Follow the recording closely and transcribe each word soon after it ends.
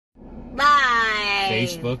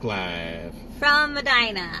Facebook Live. From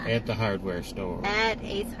Medina. At the hardware store. At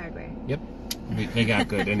Ace Hardware. Yep. They got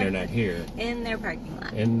good internet here. In their parking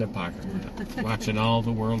lot. In the parking lot. Watching all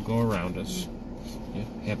the world go around us. Yep.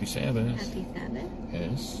 Happy Sabbath. Happy Sabbath.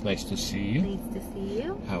 Yes. Nice to see you. Nice to see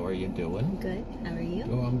you. How are you doing? Good. How are you?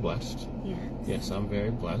 Oh, I'm blessed. Yes. Yes, I'm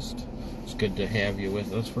very blessed. It's good to have you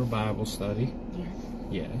with us for Bible study. Yes.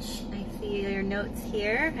 Yes. I see your notes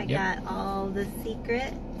here. I got all the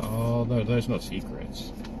secrets. Oh, no, there's no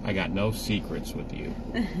secrets. I got no secrets with you.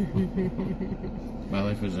 My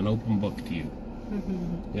life is an open book to you.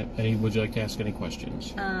 Yep. Would you like to ask any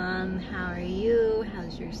questions? How are you?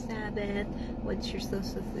 How's your Sabbath? What's your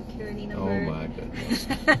social security number? Oh my goodness.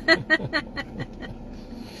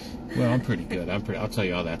 Well, I'm pretty good. I'll tell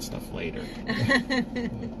you all that stuff later.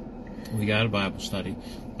 We got a Bible study.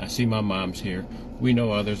 I see my mom's here. We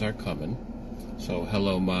know others are coming. So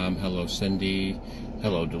hello, Mom. Hello, Cindy.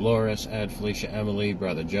 Hello, Dolores, Ed, Felicia, Emily,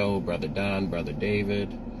 Brother Joe, Brother Don, Brother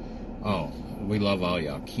David. Oh, we love all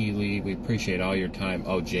y'all. Keely, we appreciate all your time.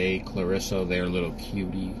 Oh, Jay, Clarissa, their little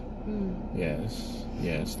cutie. Yes,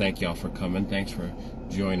 yes. Thank y'all for coming. Thanks for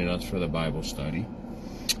joining us for the Bible study.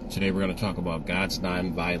 Today we're going to talk about God's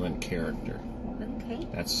nonviolent character. Okay.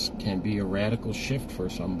 That can be a radical shift for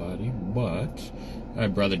somebody, but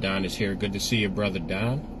Brother Don is here. Good to see you, Brother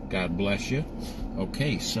Don. God bless you.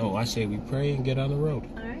 Okay, so I say we pray and get on the road.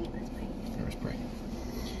 All right, let's pray. Let's pray.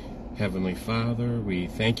 Heavenly Father, we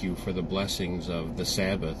thank you for the blessings of the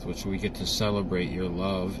Sabbath, which we get to celebrate your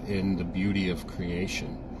love in the beauty of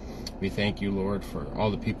creation. We thank you, Lord, for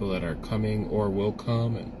all the people that are coming or will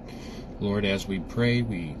come. And Lord, as we pray,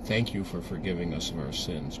 we thank you for forgiving us of our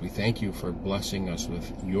sins. We thank you for blessing us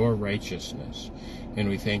with your righteousness. And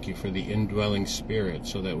we thank you for the indwelling Spirit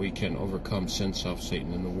so that we can overcome sin, self,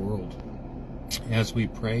 Satan, in the world. As we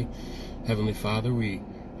pray, Heavenly Father, we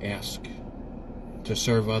ask to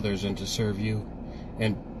serve others and to serve you.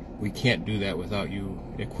 And we can't do that without you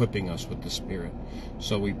equipping us with the Spirit.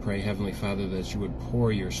 So we pray, Heavenly Father, that you would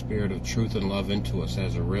pour your Spirit of truth and love into us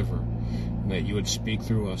as a river, and that you would speak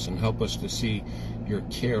through us and help us to see your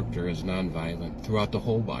character as nonviolent throughout the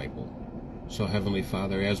whole Bible. So, Heavenly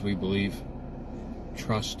Father, as we believe,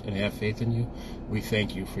 trust, and have faith in you, we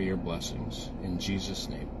thank you for your blessings. In Jesus'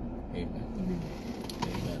 name, amen.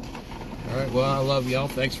 Amen. All right, well, I love y'all.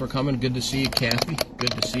 Thanks for coming. Good to see you, Kathy.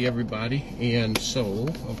 Good to see everybody. And so,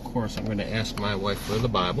 of course, I'm going to ask my wife for the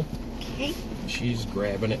Bible. Okay. She's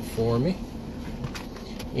grabbing it for me.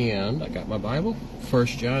 And I got my Bible. 1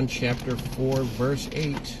 John chapter 4, verse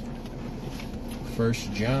 8. 1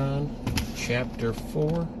 John chapter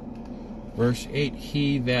 4, verse 8.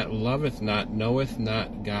 He that loveth not knoweth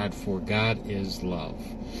not God, for God is love.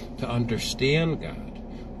 To understand God,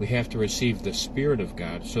 we have to receive the Spirit of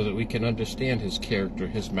God so that we can understand his character,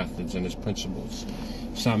 his methods, and his principles.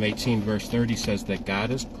 Psalm 18, verse 30 says that God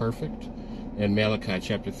is perfect. And Malachi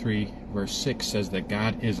chapter 3, verse 6 says that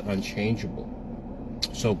God is unchangeable.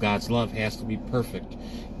 So God's love has to be perfect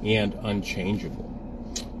and unchangeable.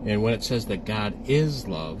 And when it says that God is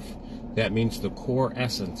love, that means the core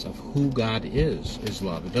essence of who God is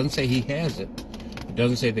love. It doesn't say he has it. It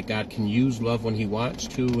doesn't say that God can use love when he wants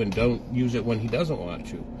to and don't use it when he doesn't want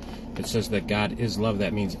to. It says that God is love.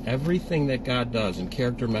 That means everything that God does in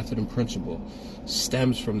character, method, and principle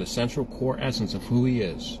stems from the central core essence of who he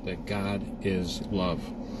is, that God is love.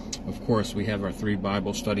 Of course, we have our 3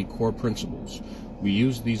 Bible study core principles. We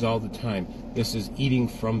use these all the time. This is eating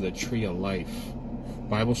from the tree of life.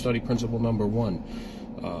 Bible study principle number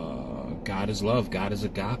 1. God is love. God is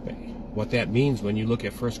agape. What that means when you look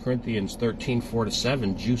at 1 Corinthians 13,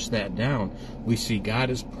 4-7, juice that down, we see God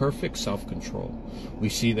is perfect self-control. We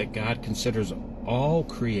see that God considers all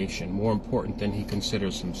creation more important than he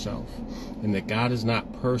considers himself, and that God is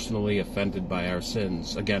not personally offended by our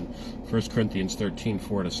sins. Again, 1 Corinthians 13,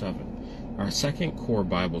 4-7. Our second core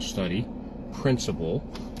Bible study principle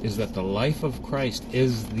is that the life of Christ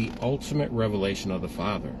is the ultimate revelation of the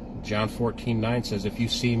Father. John 14:9 says, if you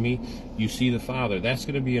see me, you see the Father. That's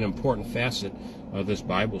going to be an important facet of this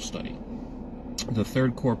Bible study. The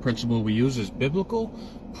third core principle we use is biblical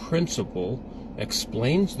principle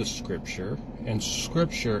explains the Scripture, and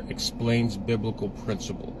Scripture explains biblical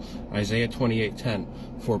principle. Isaiah 28:10,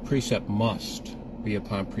 for precept must be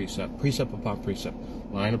upon precept, precept upon precept,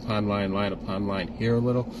 line upon line, line upon line, here a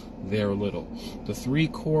little, there a little. The 3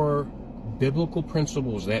 core biblical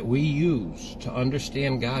principles that we use to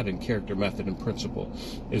understand God in character, method, and principle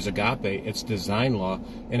is agape, it's design law,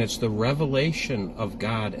 and it's the revelation of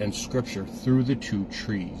God and Scripture through the 2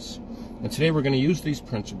 trees. And today we're going to use these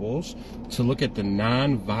principles to look at the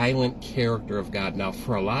non-violent character of God. Now,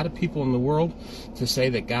 for a lot of people in the world to say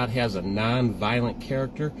that God has a non-violent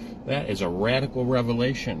character, that is a radical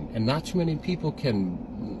revelation. And not too many people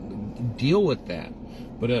can deal with that.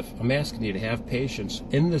 But if I'm asking you to have patience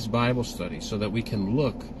in this Bible study so that we can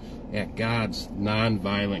look at God's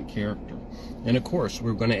non-violent character. And of course,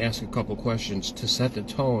 we're going to ask a couple questions to set the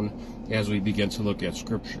tone as we begin to look at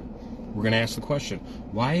Scripture. We're going to ask the question,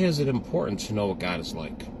 why is it important to know what God is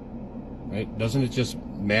like? Right? Doesn't it just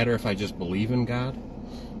matter if I just believe in God?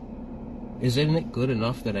 Isn't it good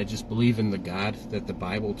enough that I just believe in the God that the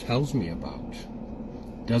Bible tells me about?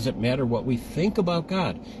 Does it matter what we think about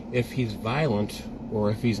God, if he's violent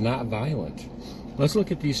or if he's not violent? Let's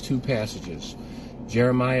look at these two passages.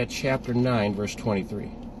 Jeremiah chapter 9, verse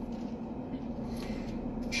 23.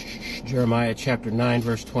 Jeremiah chapter 9,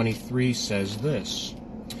 verse 23 says this,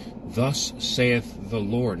 "Thus saith the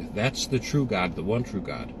Lord," that's the true God, the one true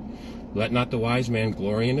God, "Let not the wise man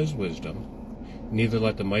glory in his wisdom, neither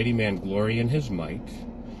let the mighty man glory in his might.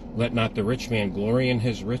 Let not the rich man glory in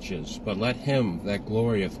his riches, but let him that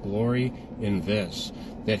glorieth glory in this,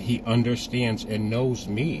 that he understands and knows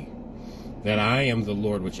me, that I am the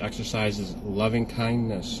Lord which exercises loving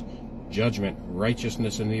kindness, judgment,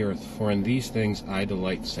 righteousness in the earth, for in these things I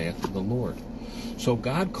delight, saith the Lord." So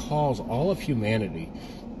God calls all of humanity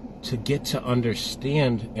to get to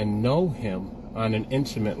understand and know him on an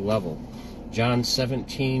intimate level. John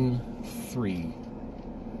 17:3.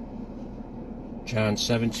 John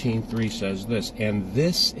 17:3 says this, "And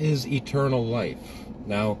this is eternal life."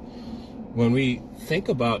 Now, when we think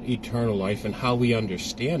about eternal life and how we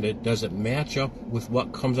understand it, does it match up with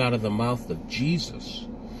what comes out of the mouth of Jesus?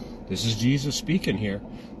 This is Jesus speaking here.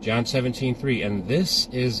 John 17:3, "And this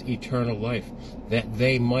is eternal life, that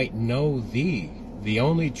they might know thee, the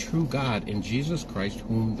only true God, in Jesus Christ,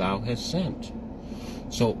 whom thou hast sent."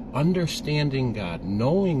 So understanding God,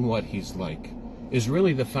 knowing what he's like, is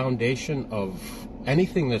really the foundation of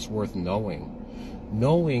anything that's worth knowing.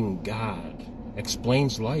 Knowing God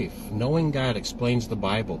explains life. Knowing God explains the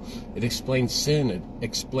Bible. It explains sin. It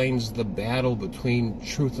explains the battle between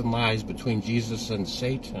truth and lies, between Jesus and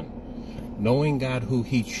Satan. Knowing God, who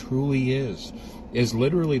he truly is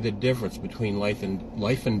literally the difference between life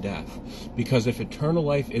and death. Because if eternal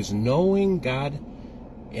life is knowing God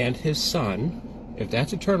and his Son, if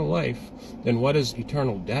that's eternal life, then what is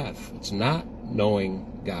eternal death? It's not knowing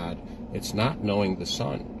God. It's not knowing the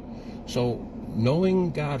Son. So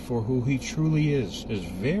knowing God for who he truly is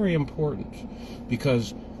very important,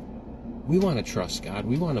 because we want to trust God.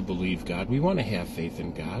 We want to believe God. We want to have faith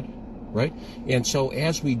in God, right? And so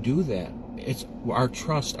as we do that, it's our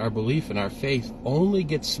trust, our belief, and our faith only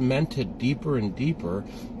gets cemented deeper and deeper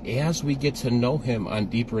as we get to know him on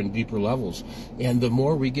deeper and deeper levels. And the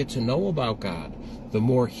more we get to know about God, the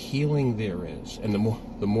more healing there is. And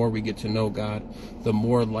the more we get to know God, the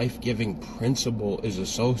more life-giving principle is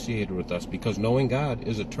associated with us, because knowing God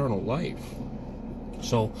is eternal life.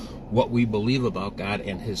 So what we believe about God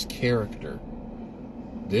and his character,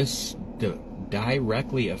 this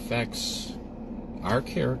directly affects our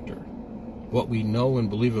character. What we know and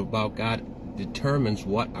believe about God determines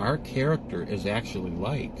what our character is actually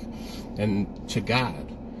like. And to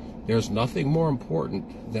God, there's nothing more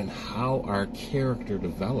important than how our character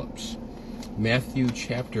develops. Matthew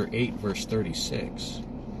chapter 8, verse 36.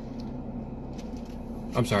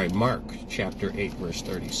 Mark chapter 8, verse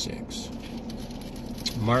 36.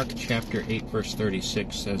 Mark chapter 8, verse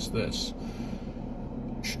 36 says this,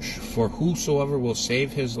 "For whosoever will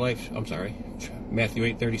save his life," Matthew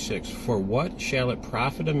 8:36, "For what shall it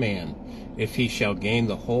profit a man if he shall gain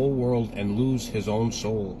the whole world and lose his own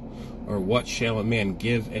soul? Or what shall a man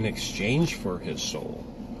give in exchange for his soul?"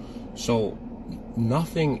 So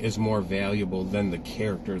nothing is more valuable than the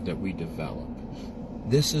character that we develop.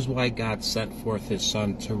 This is why God sent forth his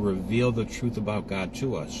Son, to reveal the truth about God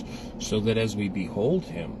to us, so that as we behold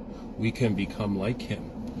him, we can become like him.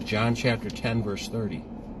 John chapter 10, verse 30.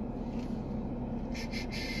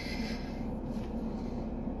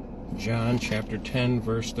 John chapter 10,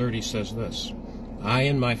 verse 30 says this, "I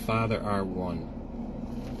and my Father are one."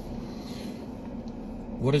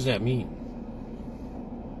 What does that mean?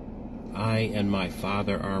 I and my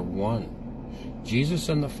Father are one. Jesus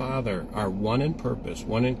and the Father are one in purpose,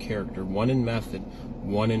 one in character, one in method,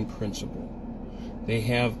 one in principle. They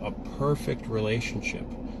have a perfect relationship.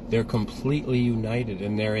 They're completely united,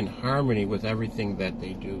 and they're in harmony with everything that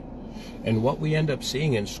they do. And what we end up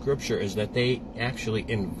seeing in Scripture is that they actually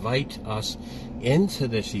invite us into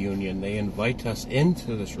this union. They invite us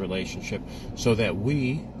into this relationship so that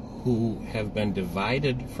we, who have been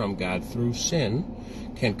divided from God through sin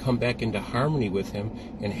can come back into harmony with him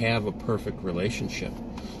and have a perfect relationship.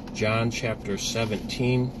 John chapter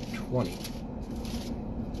 17:20.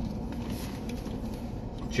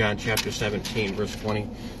 John chapter 17, verse 20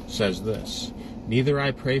 says this, "Neither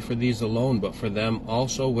I pray for these alone, but for them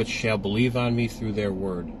also which shall believe on me through their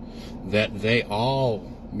word, that they all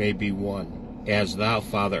may be one, as thou,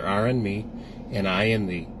 Father, art in me, and I in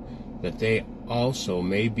thee, that they also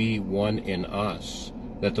may be one in us,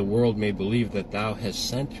 that the world may believe that thou hast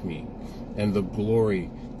sent me, and the glory,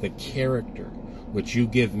 the character, which you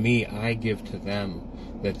give me, I give to them,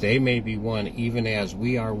 that they may be one, even as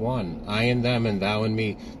we are one, I in them and thou in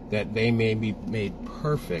me, that they may be made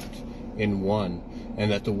perfect in one,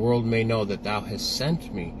 and that the world may know that thou hast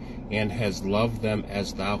sent me, and hast loved them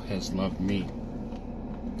as thou hast loved me."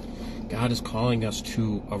 God is calling us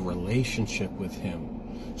to a relationship with him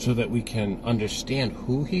so that we can understand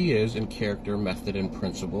who he is in character, method, and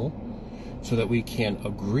principle, so that we can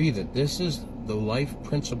agree that this is the life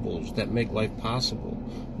principles that make life possible.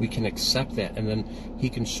 We can accept that, and then he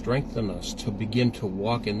can strengthen us to begin to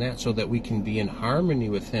walk in that so that we can be in harmony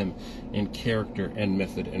with him in character and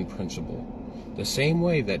method and principle. The same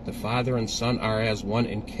way that the Father and Son are as one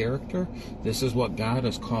in character, this is what God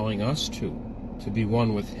is calling us to be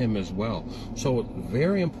one with him as well. So it's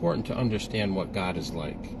very important to understand what God is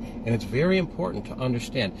like. And it's very important to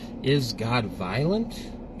understand, is God violent?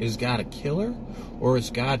 Is God a killer? Or is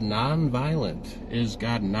God non-violent? Is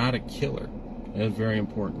God not a killer? That's very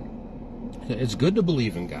important. It's good to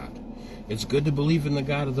believe in God. It's good to believe in the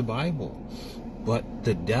God of the Bible. But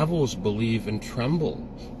the devils believe and tremble,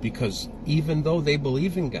 because even though they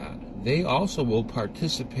believe in God, they also will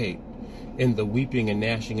participate in the weeping and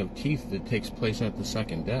gnashing of teeth that takes place at the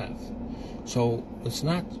second death. So it's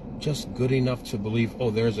not just good enough to believe, oh,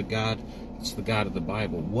 there's a God, it's the God of the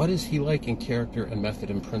Bible. What is he like in character and method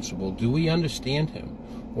and principle? Do we understand him?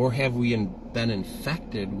 Or have we been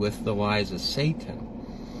infected with the lies of Satan?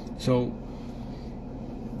 So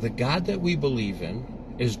the God that we believe in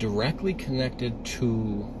is directly connected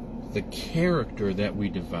to the character that we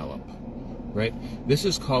develop, right? This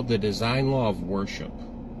is called the design law of worship.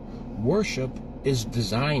 Worship is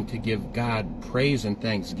designed to give God praise and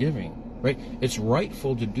thanksgiving, right? It's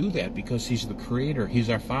rightful to do that because he's the creator, he's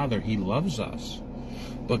our Father, he loves us.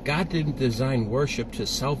 But God didn't design worship to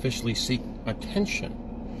selfishly seek attention.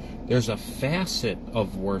 There's a facet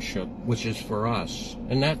of worship which is for us,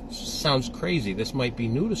 and that sounds crazy. This might be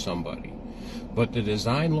new to somebody. But the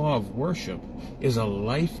design law of worship is a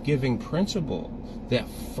life-giving principle that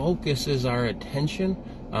focuses our attention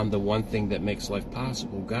on the one thing that makes life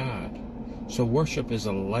possible, God. So worship is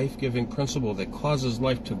a life-giving principle that causes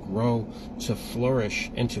life to grow, to flourish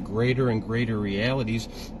into greater and greater realities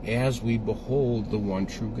as we behold the one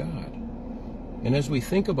true God. And as we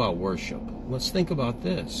think about worship, let's think about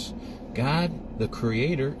this. God, the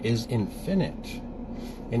Creator, is infinite.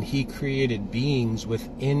 And he created beings with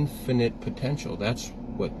infinite potential. That's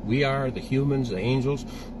what we are, the humans, the angels.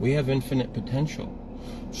 We have infinite potential.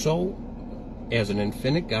 So, as an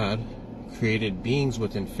infinite God created beings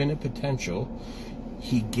with infinite potential,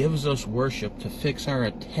 he gives us worship to fix our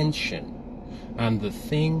attention on the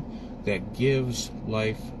thing that gives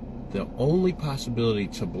life the only possibility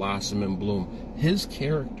to blossom and bloom, his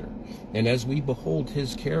character. And as we behold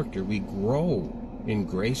his character, we grow in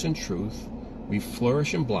grace and truth. We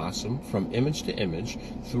flourish and blossom from image to image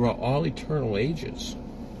throughout all eternal ages.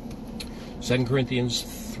 2 Corinthians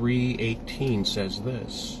 3:18 says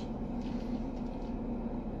this.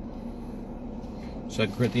 2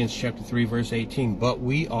 Corinthians chapter 3, verse 18, "But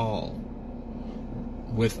we all,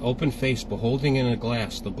 with open face, beholding in a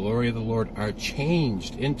glass the glory of the Lord, are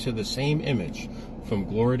changed into the same image from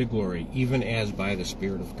glory to glory, even as by the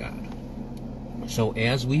Spirit of God." So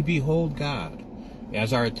as we behold God,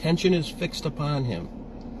 as our attention is fixed upon him,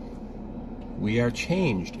 we are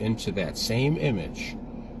changed into that same image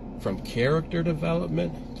from character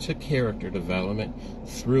development to character development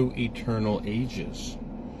through eternal ages.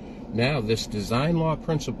 Now, this design law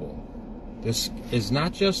principle, this is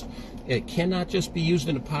not just, it cannot just be used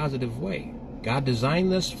in a positive way. God designed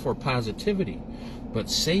this for positivity, but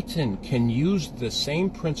Satan can use the same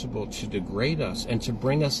principle to degrade us and to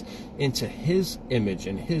bring us into his image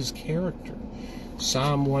and his character.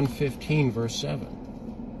 Psalm 115, verse 7.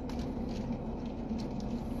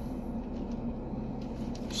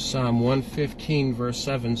 Psalm 115, verse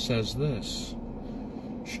 7 says this.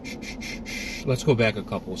 Let's go back a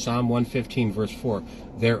couple. Psalm 115, verse 4.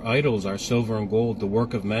 "Their idols are silver and gold, the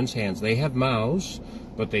work of men's hands. They have mouths,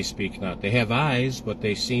 but they speak not. They have eyes, but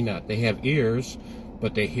they see not. They have ears,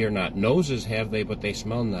 but they hear not. Noses have they, but they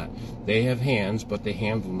smell not. They have hands, but they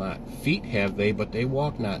handle not. Feet have they, but they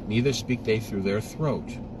walk not. Neither speak they through their throat.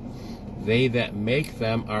 They that make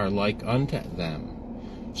them are like unto them.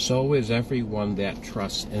 So is every one that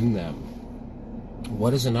trusts in them.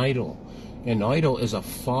 What is an idol? An idol is a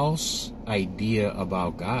false idea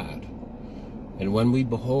about God. And when we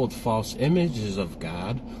behold false images of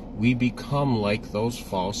God, we become like those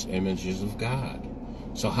false images of God.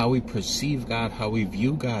 So how we perceive God, how we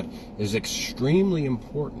view God is extremely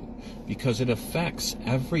important because it affects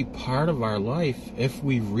every part of our life if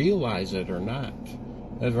we realize it or not.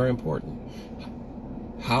 That's very important.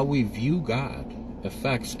 How we view God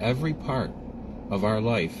affects every part of our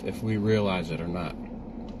life if we realize it or not.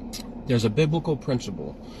 There's a biblical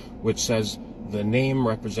principle which says the name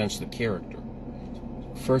represents the character.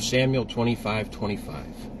 1 Samuel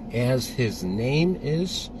 25:25. As his name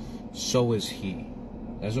is, so is he.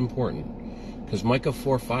 That's important, because Micah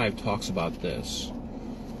 4:5 talks about this.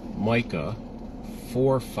 Micah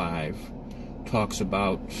 4:5 talks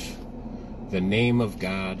about the name of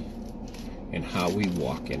God and how we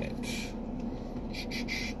walk in it.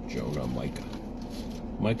 Jonah, Micah.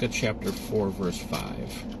 Micah chapter 4, verse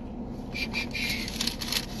 5.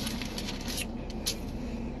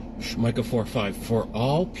 Micah 4:5. For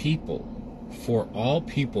all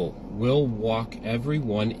people will walk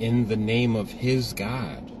everyone in the name of his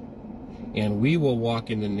God, and we will walk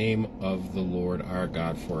in the name of the Lord our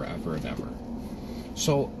God forever and ever.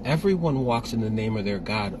 So everyone walks in the name of their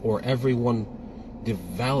God, or everyone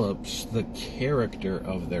develops the character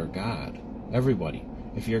of their God. Everybody.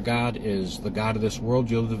 If your God is the God of this world,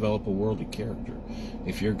 you'll develop a worldly character.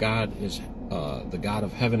 If your God is the God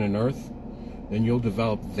of heaven and earth, then you'll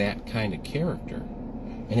develop that kind of character.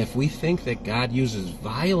 And if we think that God uses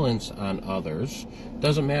violence on others,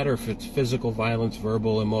 doesn't matter if it's physical violence,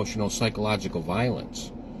 verbal, emotional, psychological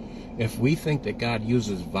violence. If we think that God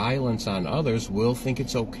uses violence on others, we'll think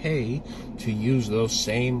it's okay to use those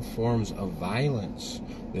same forms of violence.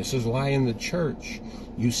 This is why in the church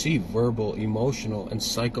you see verbal, emotional, and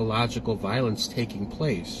psychological violence taking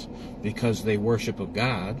place, because they worship a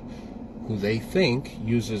God who they think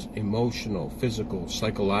uses emotional, physical,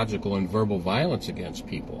 psychological, and verbal violence against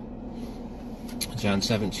people. John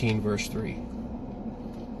 17, verse 3.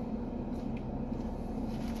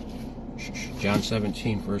 John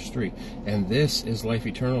 17, verse 3. And this is life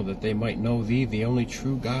eternal, that they might know thee, the only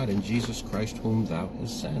true God, and Jesus Christ, whom thou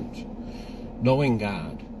hast sent. Knowing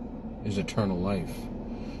God is eternal life.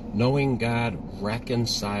 Knowing God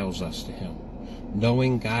reconciles us to him.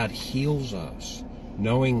 Knowing God heals us.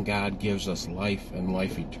 Knowing God gives us life and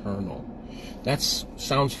life eternal. That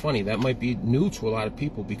sounds funny. That might be new to a lot of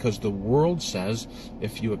people, because the world says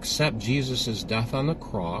if you accept Jesus' death on the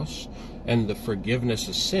cross and the forgiveness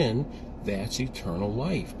of sin, that's eternal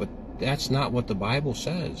life. But that's not what the Bible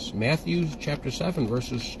says. Matthew chapter 7,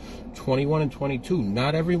 verses 21 and 22.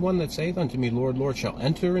 Not everyone that saith unto me, Lord, Lord, shall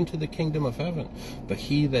enter into the kingdom of heaven, but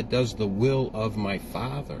he that does the will of my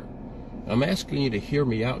Father. I'm asking you to hear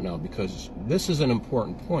me out now, because this is an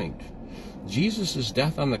important point. Jesus'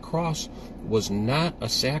 death on the cross was not a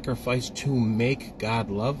sacrifice to make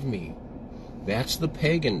God love me. That's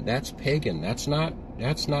pagan. That's not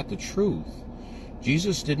the truth.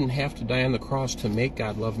 Jesus didn't have to die on the cross to make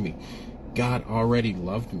God love me. God already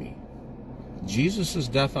loved me. Jesus'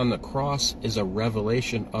 death on the cross is a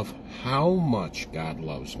revelation of how much God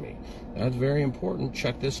loves me. That's very important.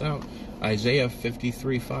 Check this out. Isaiah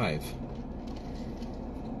 53:5.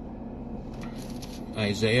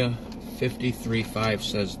 Isaiah 53:5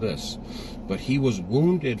 says this, but he was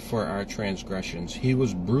wounded for our transgressions, he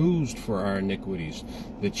was bruised for our iniquities.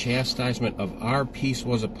 The chastisement of our peace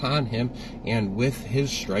was upon him, and with his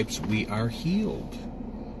stripes we are healed.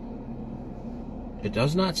 It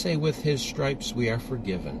does not say with his stripes we are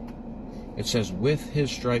forgiven. It says with his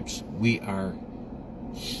stripes we are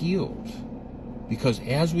healed. Because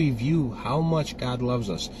as we view how much God loves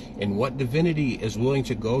us and what divinity is willing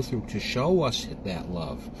to go through to show us that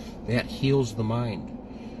love, that heals the mind.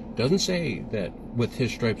 It doesn't say that with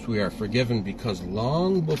his stripes we are forgiven, because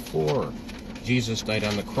long before Jesus died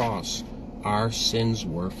on the cross, our sins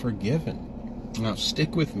were forgiven. Now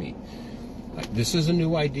stick with me. This is a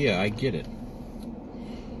new idea, I get it.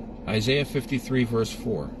 Isaiah 53 verse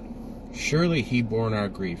 4. Surely he bore our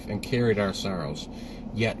grief and carried our sorrows,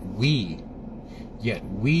 yet we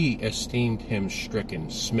esteemed him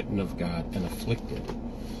stricken, smitten of God, and afflicted.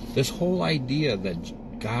 This whole idea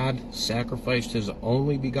that God sacrificed his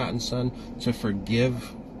only begotten Son to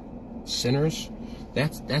forgive sinners,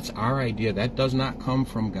 that's our idea. That does not come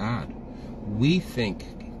from God. We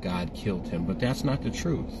think God killed him, but that's not the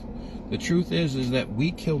truth. The truth is that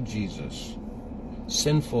we killed Jesus.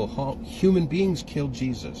 Sinful human beings killed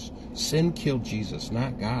Jesus. Sin killed Jesus,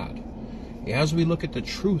 not God. As we look at the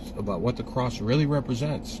truth about what the cross really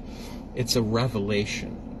represents, it's a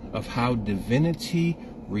revelation of how divinity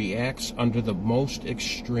reacts under the most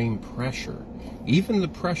extreme pressure, even the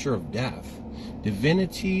pressure of death.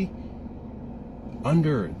 Divinity,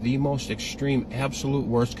 under the most extreme, absolute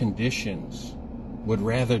worst conditions, would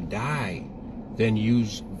rather die than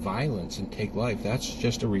use violence and take life. That's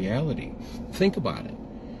just a reality. Think about it.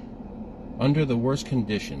 Under the worst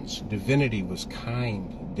conditions, divinity was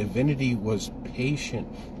kind. Divinity was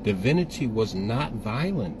patient. Divinity was not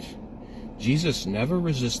violent. Jesus never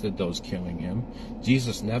resisted those killing him.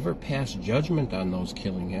 Jesus never passed judgment on those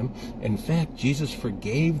killing him. In fact, Jesus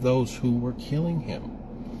forgave those who were killing him.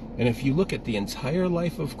 And if you look at the entire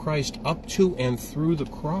life of Christ up to and through the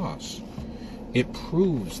cross, it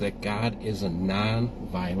proves that God is a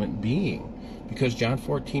non-violent being. Because John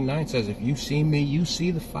 14:9 says, if you see me, you see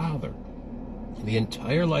the Father. The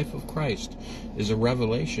entire life of Christ is a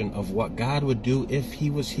revelation of what God would do if he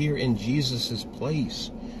was here in Jesus' place.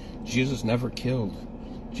 Jesus never killed.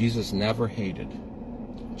 Jesus never hated.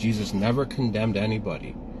 Jesus never condemned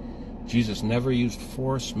anybody. Jesus never used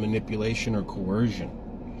force, manipulation, or coercion.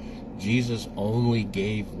 Jesus only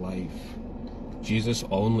gave life. Jesus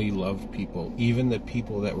only loved people, even the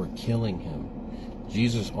people that were killing him.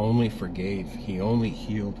 Jesus only forgave. He only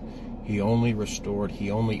healed. He only restored. He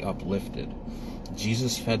only uplifted.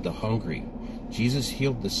 Jesus fed the hungry. Jesus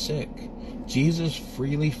healed the sick. Jesus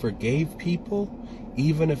freely forgave people,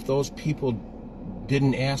 even if those people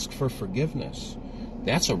didn't ask for forgiveness.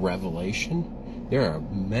 That's a revelation. There are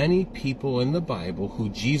many people in the Bible who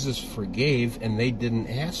Jesus forgave and they didn't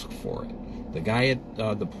ask for it. The guy at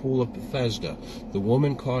the pool of Bethesda, the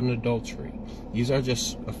woman caught in adultery. These are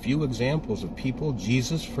just a few examples of people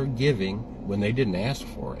Jesus forgiving when they didn't ask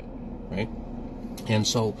for it, right? And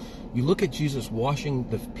so you look at Jesus washing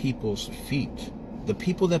the people's feet, the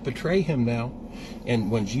people that betray him now.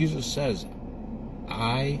 And when Jesus says,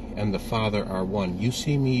 I and the Father are one, you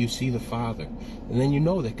see me, you see the Father. And then you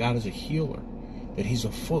know that God is a healer, that he's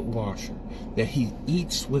a foot washer, that he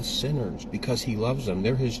eats with sinners because he loves them.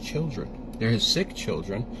 They're his children. They're his sick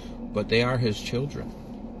children, but they are his children.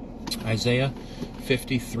 Isaiah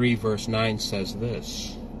 53 verse 9 says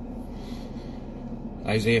this.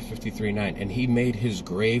 Isaiah 53:9, and he made his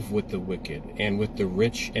grave with the wicked and with the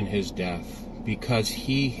rich in his death, because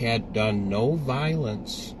he had done no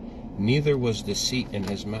violence, neither was deceit in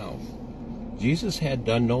his mouth. Jesus had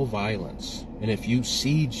done no violence. And if you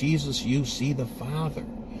see Jesus, you see the Father.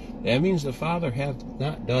 That means the Father hath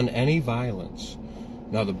not done any violence.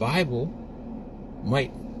 Now the Bible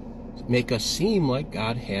might make us seem like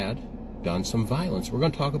God had done some violence. We're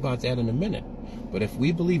going to talk about that in a minute. But if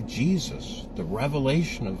we believe Jesus, the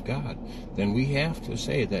revelation of God, then we have to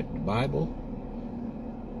say that the Bible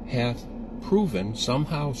hath proven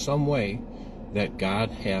somehow, some way, that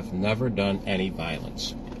God hath never done any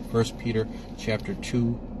violence. 1 Peter chapter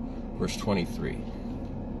 2, verse 23.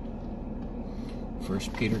 1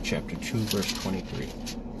 Peter chapter 2, verse 23.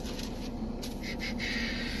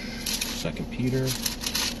 2 Peter,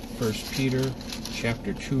 1 Peter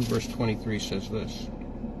chapter 2, verse 23 says this.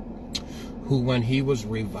 Who when he was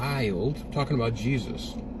reviled, talking about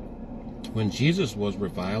Jesus, when Jesus was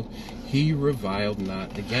reviled, he reviled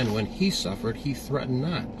not. Again, when he suffered, he threatened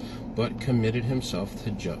not, but committed himself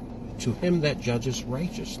to him that judges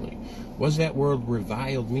righteously. What does that word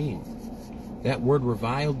reviled mean? That word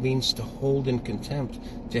reviled means to hold in contempt,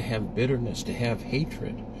 to have bitterness, to have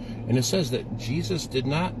hatred. And it says that Jesus did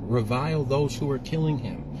not revile those who were killing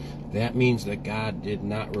him. That means that God did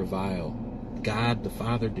not revile. God, the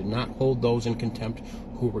Father, did not hold those in contempt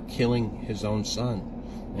who were killing his own Son.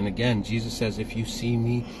 And again, Jesus says, if you see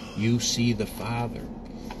me, you see the Father.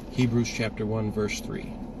 Hebrews chapter 1, verse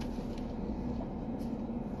 3.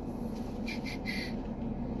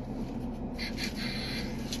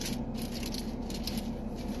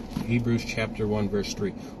 Hebrews chapter 1, verse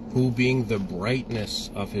 3. Who being the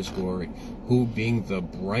brightness of his glory, who being the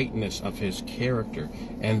brightness of his character,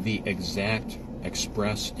 and the exact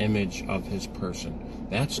express image of his person.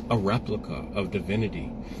 That's a replica of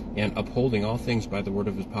divinity, and upholding all things by the word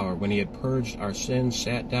of his power, when he had purged our sins,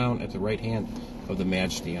 sat down at the right hand of the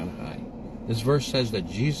Majesty on high. This verse says that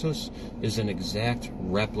Jesus is an exact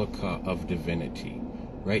replica of divinity,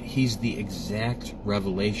 right? He's the exact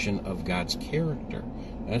revelation of God's character.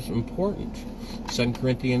 That's important. 2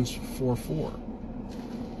 Corinthians 4:4.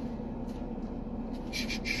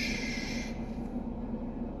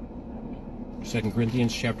 2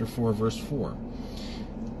 Corinthians chapter 4, verse 4.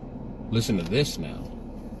 Listen to this now.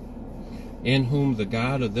 in whom the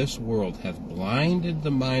God of this world hath blinded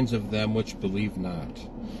the minds of them which believe not,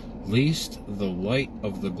 lest the light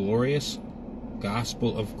of the glorious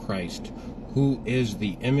gospel of Christ, who is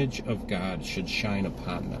the image of God, should shine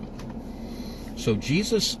upon them. So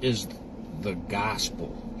Jesus is the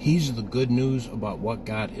gospel. He's the good news about what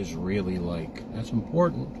God is really like. That's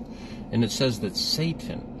important. And it says that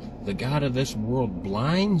Satan, the god of this world,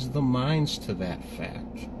 blinds the minds to that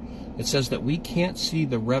fact. It says that we can't see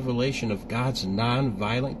the revelation of God's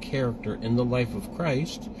non-violent character in the life of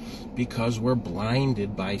Christ because we're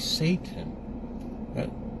blinded by Satan.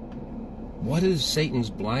 What is Satan's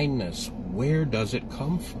blindness? Where does it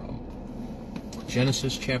come from?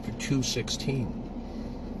 Genesis chapter 2:16.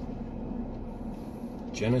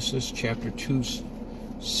 Genesis chapter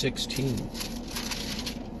 2:16.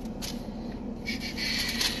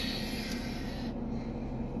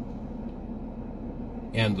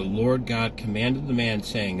 And the Lord God commanded the man,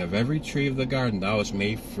 saying, of every tree of the garden thou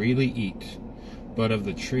may freely eat, but of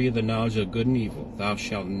the tree of the knowledge of good and evil thou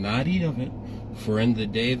shalt not eat of it, for in the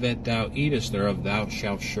day that thou eatest thereof thou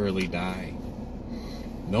shalt surely die.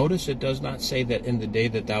 Notice it does not say that in the day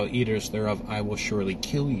that thou eatest thereof I will surely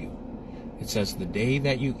kill you. It says the day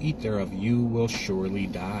that you eat thereof you will surely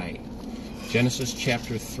die. Genesis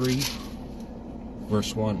chapter 3,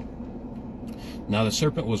 verse 1. Now the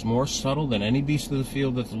serpent was more subtle than any beast of the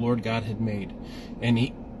field that the Lord God had made. And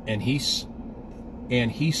he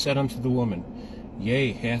said unto the woman,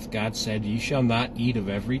 Yea, hath God said, Ye shall not eat of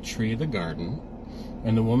every tree of the garden?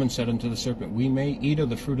 And the woman said unto the serpent, We may eat of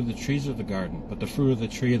the fruit of the trees of the garden, but the fruit of the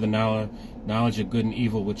tree of the knowledge of good and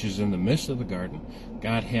evil, which is in the midst of the garden,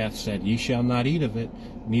 God hath said, Ye shall not eat of it,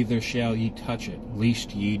 neither shall ye touch it,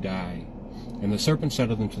 lest ye die. And the serpent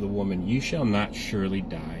said unto the woman, Ye shall not surely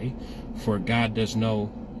die, for God does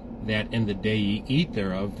know that in the day ye eat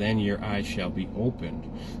thereof, then your eyes shall be opened.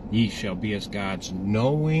 Ye shall be as gods,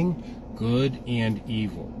 knowing good and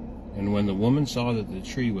evil. And when the woman saw that the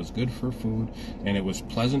tree was good for food, and it was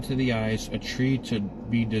pleasant to the eyes, a tree to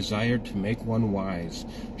be desired to make one wise,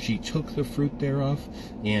 she took the fruit thereof,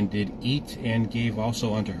 and did eat, and gave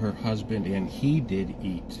also unto her husband, and he did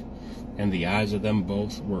eat. And the eyes of them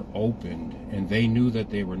both were opened, and they knew that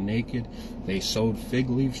they were naked. They sewed fig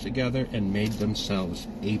leaves together, and made themselves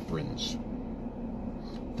aprons.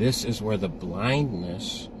 This is where the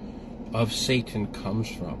blindness of Satan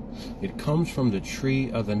comes from. It comes from the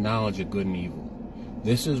tree of the knowledge of good and evil.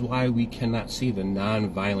 This is why we cannot see the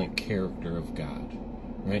non-violent character of God,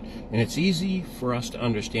 right? And it's easy for us to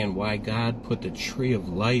understand why God put the tree of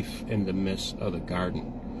life in the midst of the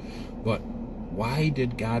garden. But why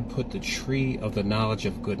did God put the tree of the knowledge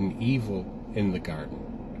of good and evil in the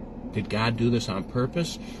garden? Did God do this on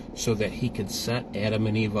purpose so that he could set Adam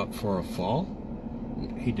and Eve up for a fall?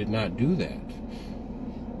 He did not do that.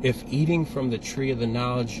 If eating from the tree of the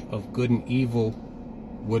knowledge of good and evil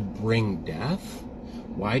would bring death,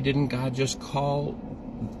 why didn't God just call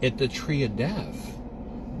it the tree of death?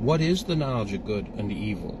 What is the knowledge of good and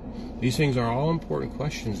evil? These things are all important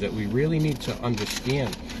questions that we really need to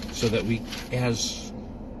understand so that we, as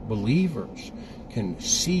believers, can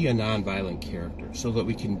see a nonviolent character, so that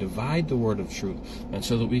we can divide the word of truth, and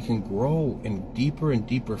so that we can grow in deeper and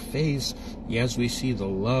deeper faith as we see the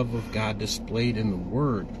love of God displayed in the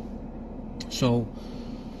word. So,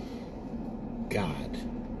 God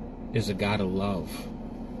is a God of love.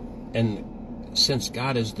 And since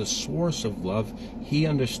God is the source of love, he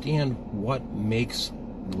understands what makes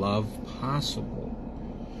love possible.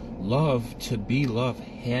 Love, to be love,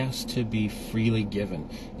 has to be freely given.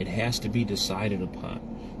 It has to be decided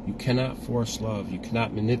upon. You cannot force love. You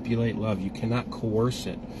cannot manipulate love. You cannot coerce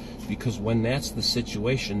it. Because when that's the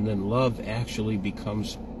situation, then love actually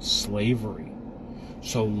becomes slavery.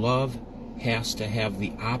 So love has to have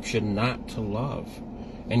the option not to love.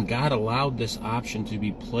 And God allowed this option to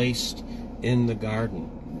be placed in the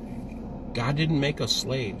garden. God didn't make us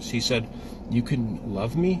slaves. He said, you can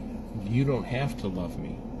love me, you don't have to love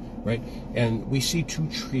me. Right? And we see two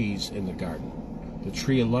trees in the garden. The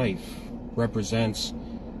tree of life represents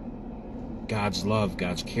God's love,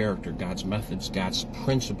 God's character, God's methods, God's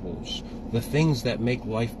principles, the things that make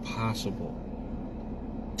life possible.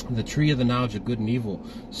 The tree of the knowledge of good and evil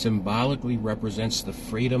symbolically represents the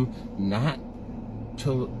freedom not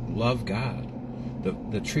to love God.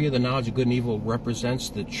 The tree of the knowledge of good and evil represents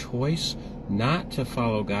the choice not to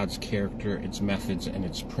follow God's character, its methods, and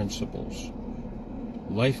its principles.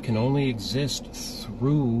 Life can only exist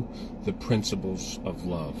through the principles of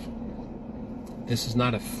love. This is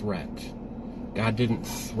not a threat. God didn't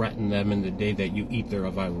threaten them in the day that you eat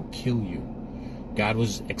thereof, I will kill you. God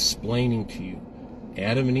was explaining to you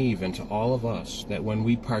Adam and Eve, and to all of us, that when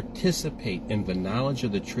we participate in the knowledge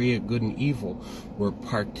of the tree of good and evil, we're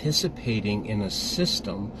participating in a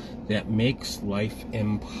system that makes life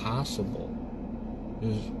impossible.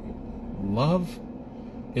 Love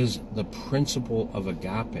is the principle of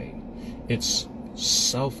agape. It's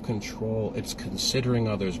self-control. It's considering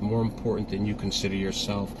others more important than you consider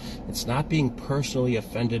yourself. It's not being personally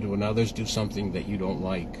offended when others do something that you don't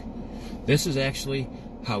like. This is actually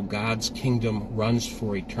how God's kingdom runs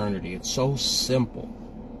for eternity. It's so simple.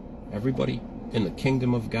 Everybody in the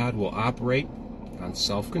kingdom of God will operate on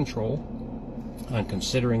self-control, on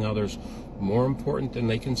considering others more important than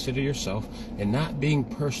they consider yourself, and not being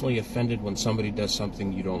personally offended when somebody does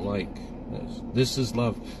something you don't like. This is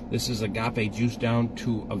love. This is agape juiced down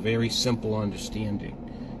to a very simple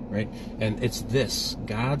understanding, right? And it's this,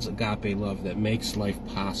 God's agape love, that makes life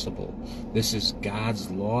possible. This is God's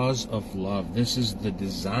laws of love. This is the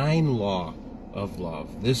design law of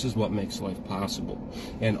love. This is what makes life possible.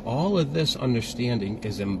 And all of this understanding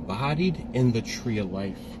is embodied in the tree of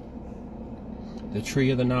life. The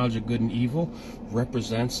tree of the knowledge of good and evil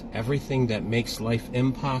represents everything that makes life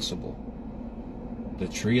impossible. The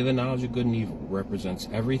tree of the knowledge of good and evil represents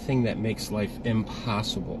everything that makes life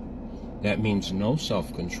impossible. That means no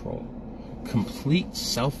self-control, complete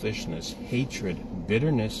selfishness, hatred,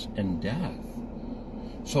 bitterness, and death.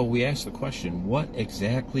 So we ask the question, what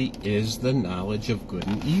exactly is the knowledge of good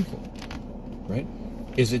and evil? Right?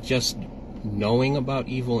 Is it just knowing about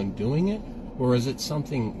evil and doing it? Or is it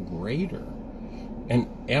something greater? And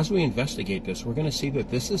as we investigate this, we're going to see that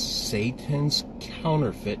this is Satan's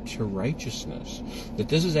counterfeit to righteousness. That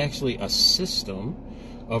this is actually a system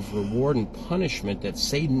of reward and punishment that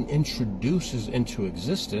Satan introduces into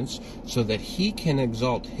existence so that he can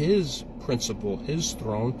exalt his principle, his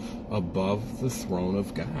throne, above the throne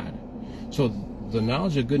of God. So the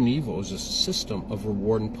knowledge of good and evil is a system of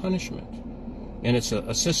reward and punishment. And it's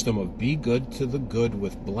a system of be good to the good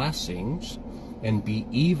with blessings, and be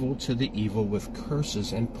evil to the evil with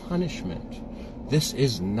curses and punishment. This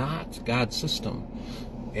is not God's system.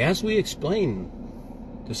 As we explain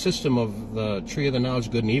the system of the tree of the knowledge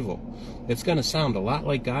of good and evil, it's going to sound a lot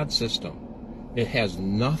like God's system. It has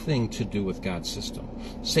nothing to do with God's system.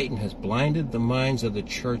 Satan has blinded the minds of the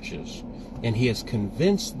churches, and he has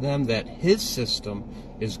convinced them that his system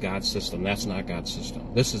is God's system. That's not God's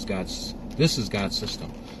system. This is God's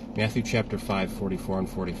system. Matthew chapter 5, 44 and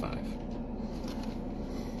 45.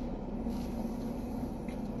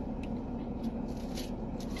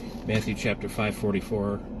 Matthew chapter 5,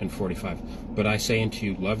 44 and 45. But I say unto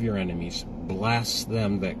you, love your enemies, bless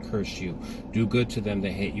them that curse you, do good to them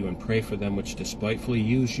that hate you, and pray for them which despitefully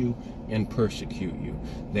use you and persecute you,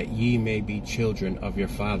 that ye may be children of your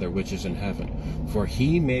Father which is in heaven. For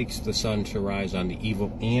he makes the sun to rise on the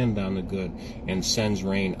evil and on the good, and sends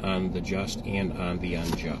rain on the just and on the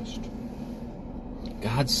unjust.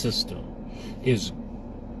 God's system is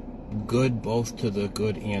good both to the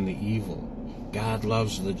good and the evil. God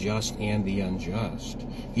loves the just and the unjust.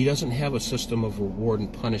 He doesn't have a system of reward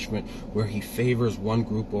and punishment where he favors one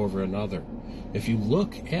group over another. If you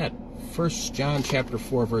look at 1 John chapter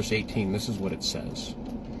 4, verse 18, this is what it says.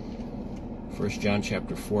 1 John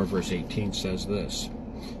chapter 4, verse 18 says this: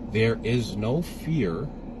 there is no fear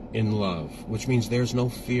in love, which means there's no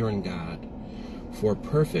fear in God. For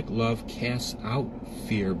perfect love casts out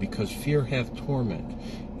fear, because fear hath torment.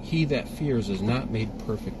 He that fears is not made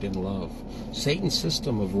perfect in love. Satan's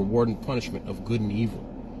system of reward and punishment, of good and evil,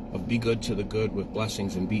 of be good to the good with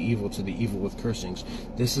blessings and be evil to the evil with cursings,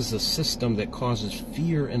 this is a system that causes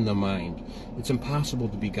fear in the mind. It's impossible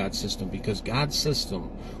to be God's system, because God's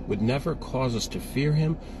system would never cause us to fear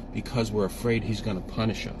him because we're afraid he's going to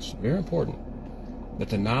punish us. Very important. That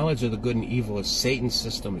the knowledge of the good and evil is Satan's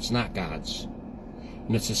system. It's not God's.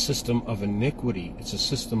 And it's a system of iniquity. It's a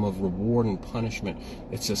system of reward and punishment.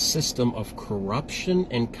 It's a system of corruption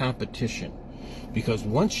and competition. Because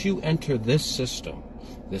once you enter this system,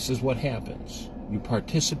 this is what happens. You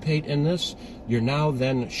participate in this, you're now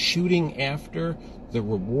then shooting after the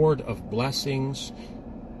reward of blessings,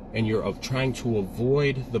 and you're trying to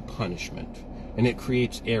avoid the punishment. And it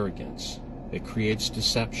creates arrogance. It creates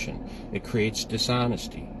deception. It creates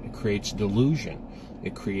dishonesty. It creates delusion.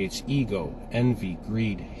 It creates ego, envy,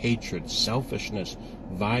 greed, hatred, selfishness,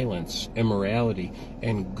 violence, immorality,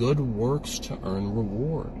 and good works to earn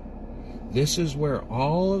reward. This is where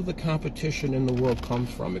all of the competition in the world comes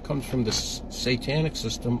from. It comes from the satanic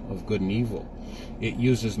system of good and evil. It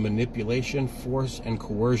uses manipulation, force, and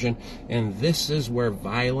coercion, and this is where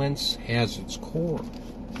violence has its core.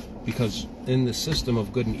 Because in the system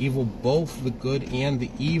of good and evil, both the good and the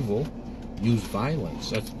evil use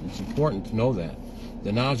violence. It's important to know that.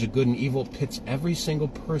 The knowledge of good and evil pits every single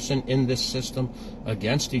person in this system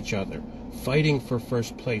against each other, fighting for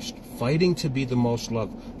first place, fighting to be the most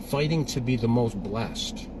loved, fighting to be the most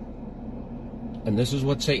blessed. And this is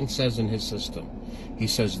what Satan says in his system. He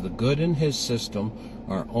says the good in his system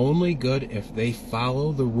are only good if they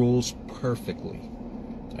follow the rules perfectly.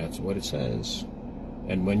 That's what it says.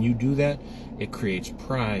 And when you do that, it creates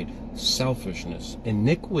pride, selfishness,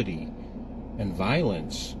 iniquity, and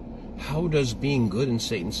violence. How does being good in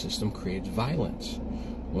Satan's system create violence?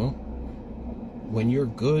 Well, when you're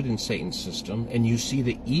good in Satan's system and you see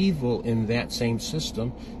the evil in that same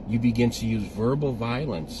system, you begin to use verbal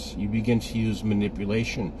violence. You begin to use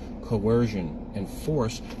manipulation, coercion, and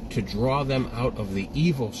force to draw them out of the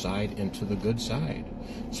evil side into the good side.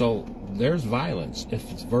 So there's violence.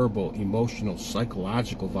 If it's verbal, emotional,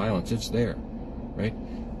 psychological violence, it's there, right?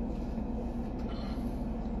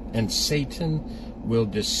 And Satan will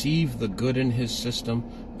deceive the good in his system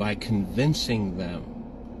by convincing them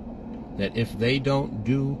that if they don't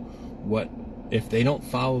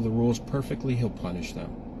follow the rules perfectly, he'll punish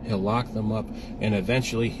them. He'll lock them up, and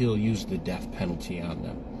eventually he'll use the death penalty on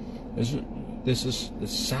them. This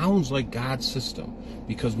sounds like God's system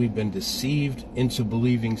because we've been deceived into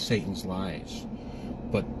believing Satan's lies.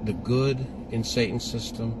 But the good in Satan's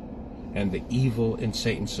system and the evil in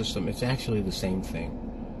Satan's system, it's actually the same thing.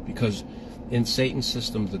 Because in Satan's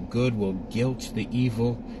system, the good will guilt the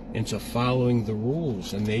evil into following the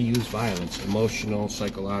rules, and they use violence, emotional,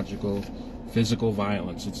 psychological, physical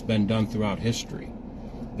violence. It's been done throughout history.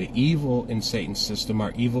 The evil in Satan's system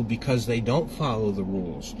are evil because they don't follow the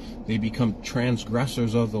rules. They become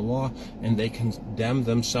transgressors of the law, and they condemn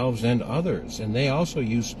themselves and others. And they also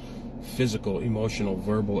use physical, emotional,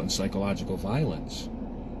 verbal, and psychological violence.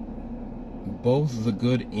 Both the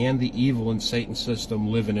good and the evil in Satan's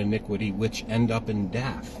system live in iniquity, which end up in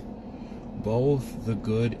death. Both the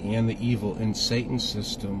good and the evil in Satan's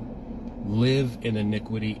system live in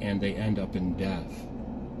iniquity, and they end up in death.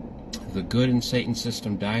 The good in Satan's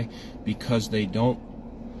system die because they don't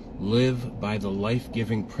live by the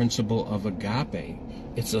life-giving principle of agape.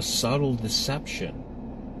 It's a subtle deception,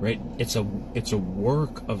 right? It's a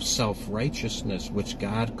work of self-righteousness, which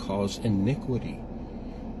God calls iniquity.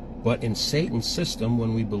 But in Satan's system,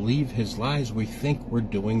 when we believe his lies, we think we're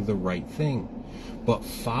doing the right thing. But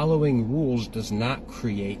following rules does not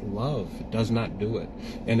create love. It does not do it.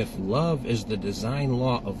 And if love is the design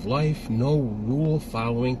law of life, no rule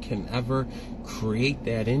following can ever create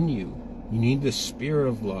that in you. You need the spirit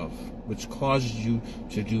of love, which causes you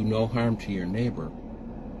to do no harm to your neighbor.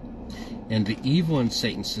 And the evil in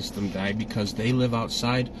Satan's system die because they live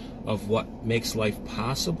outside of what makes life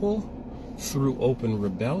possible through open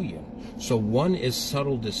rebellion. So one is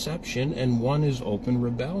subtle deception and one is open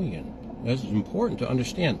rebellion. That's important to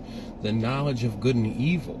understand. The knowledge of good and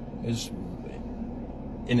evil is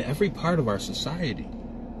in every part of our society.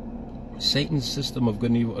 Satan's system of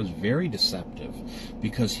good and evil is very deceptive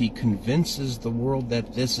because he convinces the world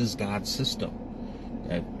that this is God's system.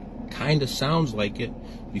 That kind of sounds like it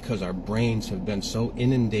because our brains have been so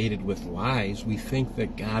inundated with lies. We think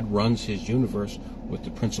that God runs his universe with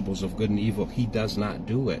the principles of good and evil. He does not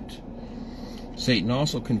do it. Satan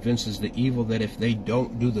also convinces the evil that if they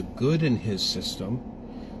don't do the good in his system,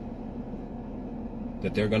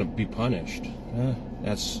 that they're going to be punished.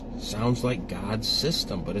 That sounds like God's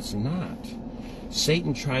system, but it's not.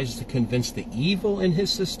 Satan tries to convince the evil in his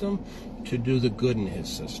system to do the good in his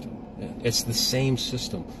system. It's the same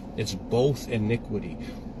system. It's both iniquity.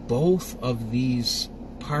 Both of these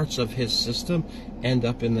parts of his system end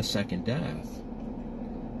up in the second death.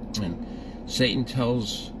 And Satan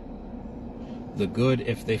tells the good,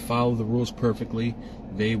 if they follow the rules perfectly,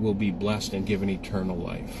 they will be blessed and given eternal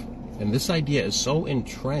life. And this idea is so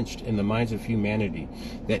entrenched in the minds of humanity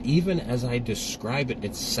that even as I describe it,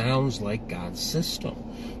 it sounds like God's system.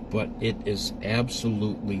 But it is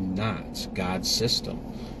absolutely not God's system.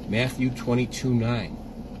 Matthew 22:9.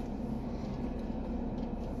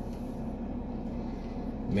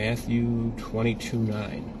 Matthew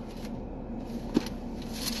 22:9.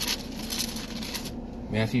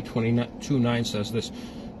 Matthew 22:9 says this.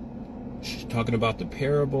 She's talking about the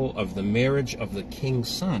parable of the marriage of the king's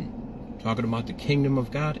son. Talking about the kingdom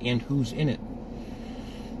of God and who's in it.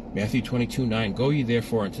 Matthew 22:9. Go ye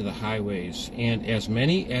therefore into the highways, and as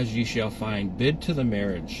many as ye shall find, bid to the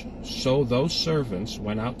marriage. So those servants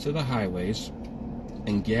went out to the highways,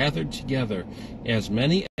 and gathered together as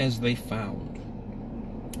many as they found,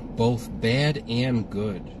 both bad and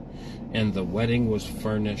good. And the wedding was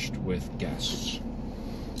furnished with guests.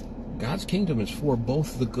 God's kingdom is for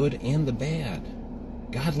both the good and the bad.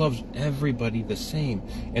 God loves everybody the same.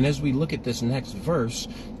 And as we look at this next verse,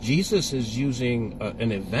 Jesus is using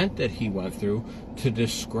an event that he went through to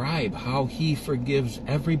describe how he forgives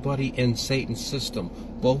everybody in Satan's system,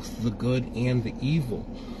 both the good and the evil.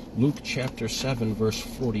 Luke chapter 7, verse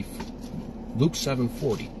 40. Luke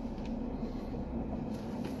 7:40.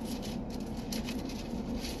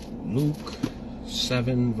 Luke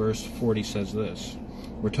 7, verse 40 says this.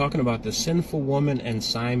 We're talking about the sinful woman and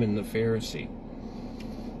Simon the Pharisee.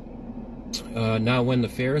 Now when the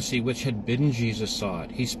Pharisee which had bidden Jesus saw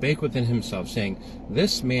it, he spake within himself, saying,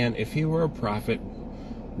 This man, if he were a prophet,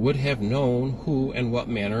 would have known who and what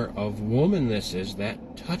manner of woman this is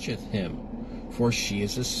that toucheth him, for she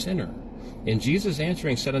is a sinner. And Jesus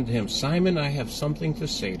answering said unto him, Simon, I have something to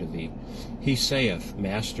say to thee. He saith,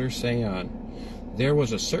 Master, say on. There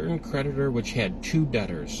was a certain creditor which had 2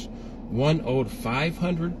 debtors. One owed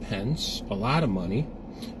 500 pence, a lot of money,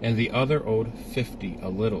 and the other owed 50, a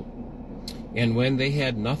little. And when they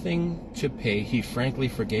had nothing to pay, he frankly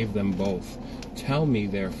forgave them both. Tell me,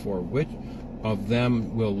 therefore, which of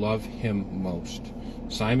them will love him most?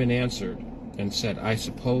 Simon answered and said, I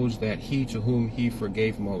suppose that he to whom he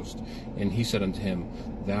forgave most. And he said unto him,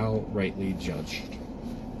 Thou rightly judged.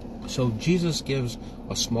 So Jesus gives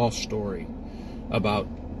a small story about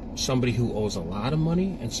somebody who owes a lot of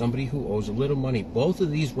money and somebody who owes a little money. Both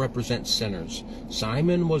of these represent sinners.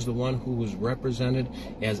 Simon was the one who was represented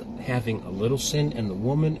as having a little sin, and the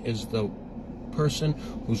woman is the person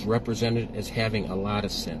who's represented as having a lot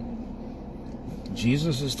of sin.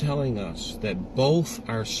 Jesus is telling us that both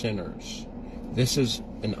are sinners. This is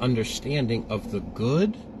an understanding of the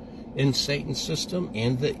good in Satan's system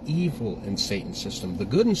and the evil in Satan's system. The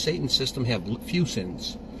good in Satan's system have few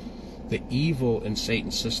sins. The evil in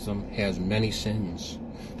Satan's system has many sins.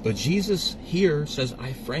 But Jesus here says,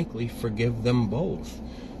 I frankly forgive them both.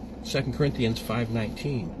 2 Corinthians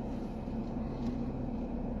 5:19.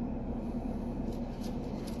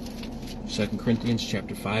 2 Corinthians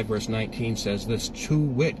chapter 5, verse 19 says this, To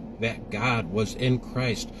wit, that God was in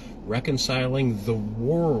Christ, reconciling the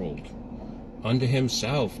world unto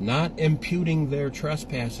himself, not imputing their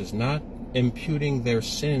trespasses, not imputing their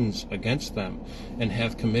sins against them, and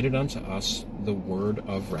hath committed unto us the word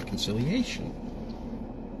of reconciliation.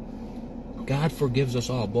 God forgives us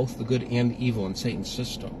all, both the good and the evil in Satan's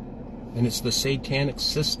system. And it's the satanic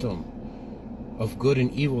system of good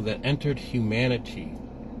and evil that entered humanity,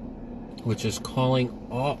 which is causing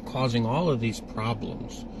all of these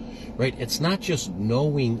problems. Right? It's not just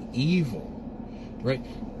knowing evil. Right?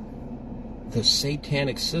 The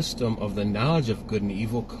satanic system of the knowledge of good and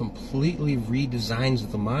evil completely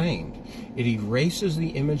redesigns the mind. It erases the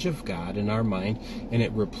image of God in our mind, and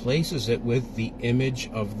it replaces it with the image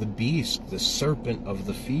of the beast, the serpent of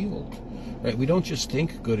the field. Right? We don't just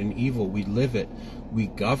think good and evil, we live it. We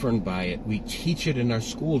govern by it. We teach it in our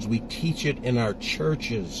schools. We teach it in our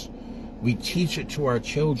churches. We teach it to our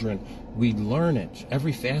children. We learn it.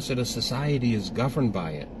 Every facet of society is governed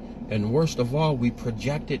by it. And worst of all, we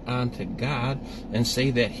project it onto God and say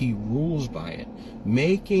that he rules by it,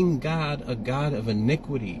 making God a God of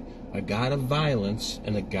iniquity, a God of violence,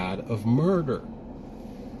 and a God of murder.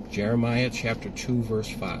 Jeremiah chapter 2, verse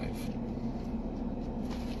 5.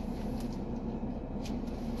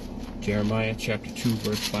 Jeremiah chapter 2,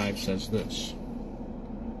 verse 5 says this,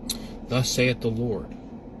 Thus saith the Lord,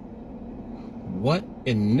 What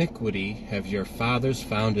iniquity have your fathers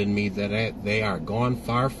found in me, that they are gone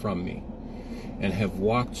far from me, and have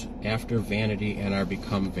walked after vanity, and are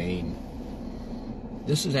become vain?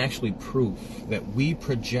 This is actually proof that we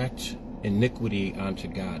project iniquity onto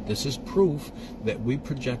God. This is proof that we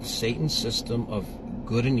project Satan's system of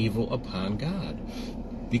good and evil upon God.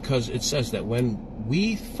 Because it says that when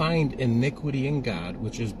we find iniquity in God,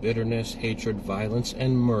 which is bitterness, hatred, violence,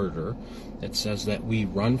 and murder, it says that we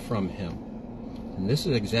run from him. And this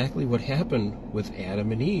is exactly what happened with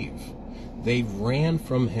Adam and Eve. They ran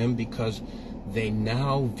from him because they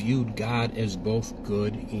now viewed God as both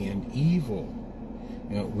good and evil.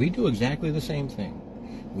 You know, we do exactly the same thing.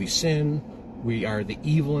 We sin. We are the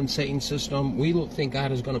evil in Satan's system. We don't think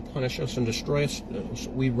God is going to punish us and destroy us. So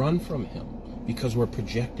we run from him because we're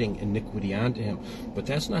projecting iniquity onto him. But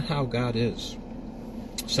that's not how God is.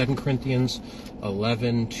 2 Corinthians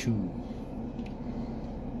 11:2.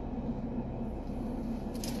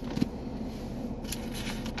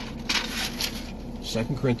 2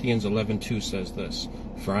 Corinthians 11:2 says this,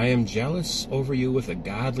 For I am jealous over you with a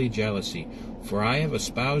godly jealousy, for I have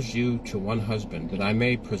espoused you to one husband, that I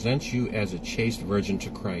may present you as a chaste virgin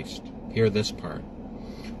to Christ. Hear this part.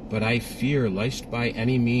 But I fear, lest by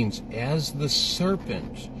any means, as the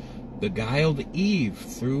serpent beguiled Eve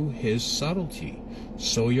through his subtlety.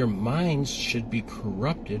 So your minds should be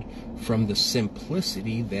corrupted from the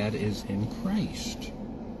simplicity that is in Christ.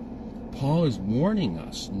 Paul is warning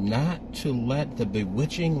us not to let the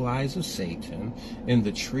bewitching lies of Satan and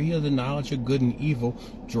the tree of the knowledge of good and evil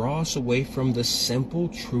draw us away from the simple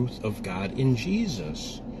truth of God in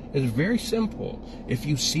Jesus. It's very simple. If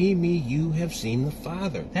you see me, you have seen the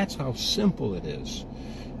Father. That's how simple it is.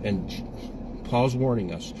 And Paul's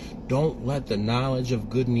warning us, don't let the knowledge of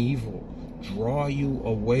good and evil draw you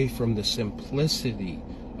away from the simplicity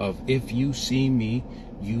of, if you see me,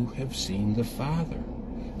 you have seen the Father.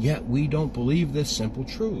 Yet we don't believe this simple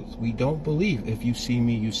truth. We don't believe, if you see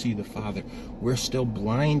me, you see the Father. We're still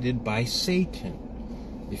blinded by Satan.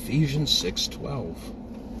 Ephesians 6:12.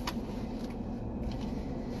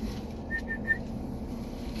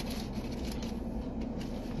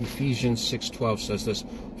 Ephesians 6:12 says this.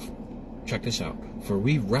 Check this out. For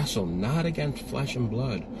we wrestle not against flesh and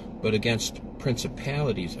blood, but against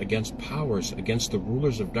principalities, against powers, against the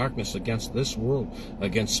rulers of darkness, against this world,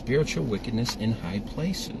 against spiritual wickedness in high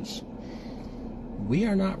places. We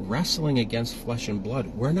are not wrestling against flesh and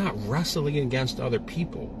blood. We're not wrestling against other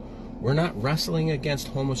people. We're not wrestling against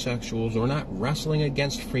homosexuals. We're not wrestling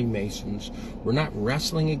against Freemasons. We're not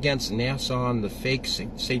wrestling against NASA and the fake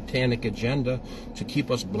satanic agenda to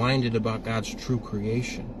keep us blinded about God's true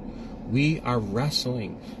creation. We are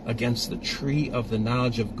wrestling against the tree of the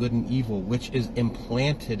knowledge of good and evil, which is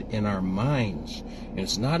implanted in our minds. And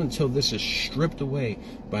it's not until this is stripped away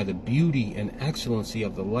by the beauty and excellency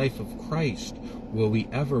of the life of Christ will we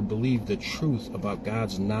ever believe the truth about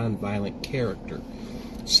God's nonviolent character.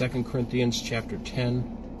 2 Corinthians chapter 10,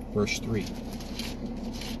 verse 3.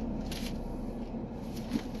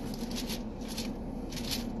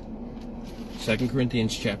 Second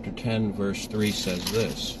Corinthians chapter 10, verse 3 says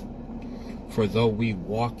this. For though we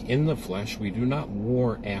walk in the flesh, we do not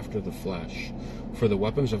war after the flesh. For the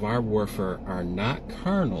weapons of our warfare are not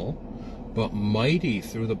carnal, but mighty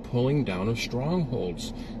through the pulling down of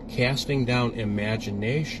strongholds, casting down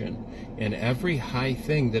imagination and every high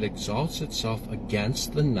thing that exalts itself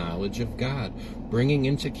against the knowledge of God, bringing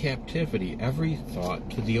into captivity every thought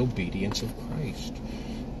to the obedience of Christ.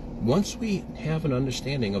 Once we have an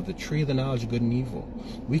understanding of the tree of the knowledge of good and evil,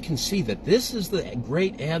 we can see that this is the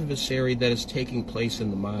great adversary that is taking place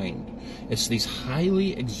in the mind. It's these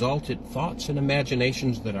highly exalted thoughts and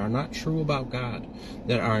imaginations that are not true about God,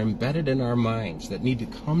 that are embedded in our minds, that need to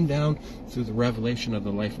come down through the revelation of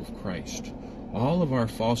the life of Christ. All of our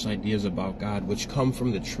false ideas about God, which come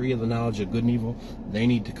from the tree of the knowledge of good and evil, they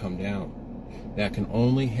need to come down. That can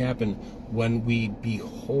only happen when we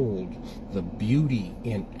behold the beauty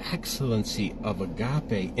and excellency of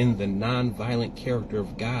agape in the nonviolent character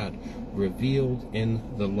of God revealed in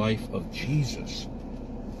the life of Jesus.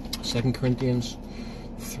 2 Corinthians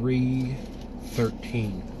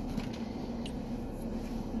 3:13.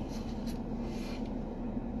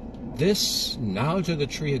 This knowledge of the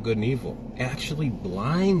tree of good and evil actually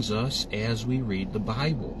blinds us as we read the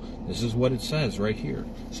Bible. This is what it says right here.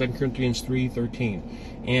 2 Corinthians 3:13.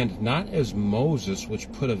 And not as Moses,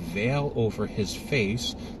 which put a veil over his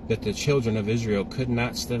face, that the children of Israel could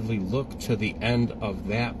not steadily look to the end of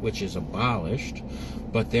that which is abolished,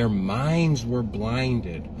 but their minds were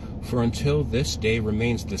blinded. For until this day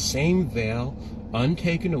remains the same veil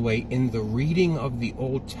untaken away in the reading of the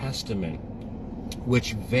Old Testament,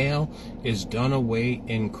 which veil is done away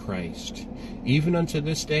in Christ. Even unto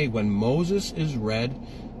this day, when Moses is read,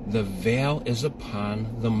 the veil is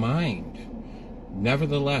upon the mind.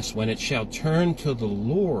 Nevertheless, when it shall turn to the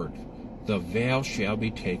Lord, the veil shall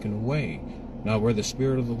be taken away. Now where the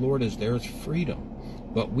Spirit of the Lord is, there is freedom.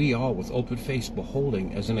 But we all, with open face,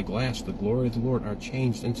 beholding as in a glass the glory of the Lord, are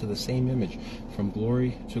changed into the same image, from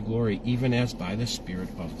glory to glory, even as by the Spirit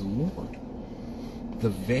of the Lord. The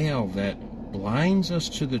veil that blinds us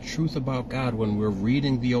to the truth about God when we're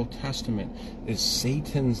reading the Old Testament is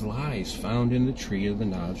Satan's lies found in the tree of the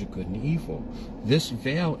knowledge of good and evil. This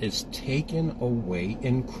veil is taken away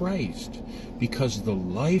in Christ because the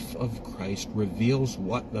life of Christ reveals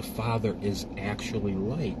what the Father is actually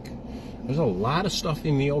like. There's a lot of stuff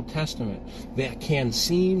in the Old Testament that can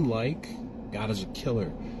seem like God is a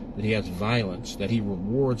killer, that he has violence, that he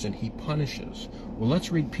rewards and he punishes. Well,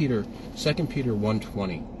 let's read 2 Peter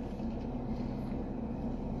 1:20.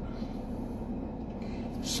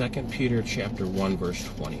 2 Peter chapter 1, verse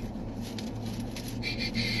 20.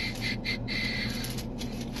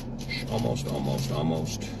 Almost.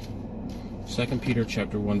 2 Peter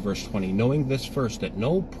chapter 1, verse 20, knowing this first, that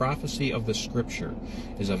no prophecy of the Scripture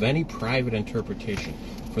is of any private interpretation,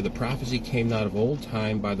 for the prophecy came not of old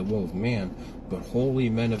time by the will of man, but holy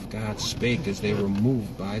men of God spake as they were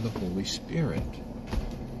moved by the Holy Spirit.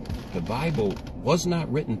 The Bible was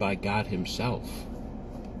not written by God himself.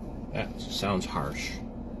 That sounds harsh.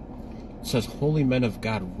 It says holy men of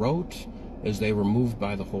God wrote as they were moved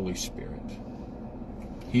by the Holy Spirit.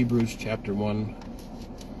 Hebrews chapter 1,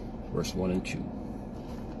 verse 1 and 2.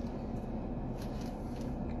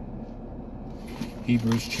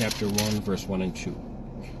 Hebrews chapter 1, verse 1 and 2.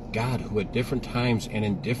 God, who at different times and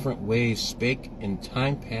in different ways spake in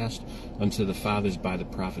time past unto the fathers by the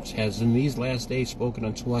prophets, has in these last days spoken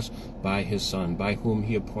unto us by his Son, by whom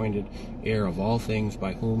he appointed heir of all things,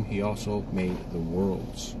 by whom he also made the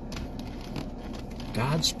worlds.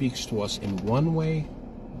 God speaks to us in one way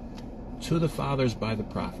to the fathers by the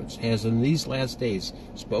prophets, has in these last days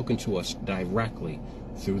spoken to us directly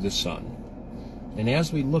through the Son. And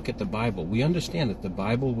as we look at the Bible, we understand that the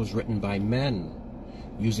Bible was written by men,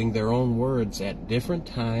 using their own words at different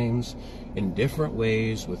times, in different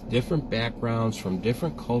ways, with different backgrounds, from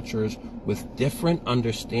different cultures, with different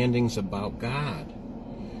understandings about God.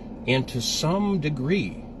 And to some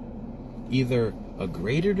degree, either a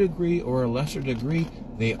greater degree or a lesser degree,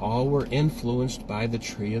 they all were influenced by the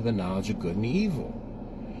tree of the knowledge of good and evil.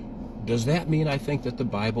 Does that mean I think that the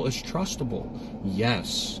Bible is trustable?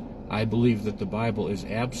 Yes, I believe that the Bible is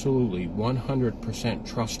absolutely 100%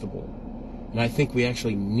 trustable. And I think we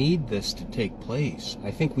actually need this to take place.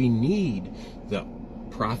 I think we need the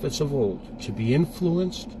prophets of old to be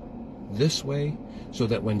influenced this way so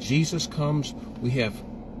that when Jesus comes, we have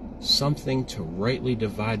something to rightly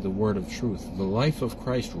divide the word of truth. The life of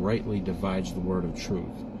Christ rightly divides the word of truth.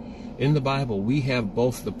 In the Bible, we have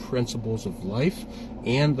both the principles of life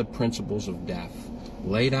and the principles of death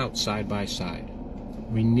laid out side by side.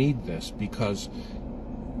 We need this because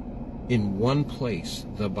in one place,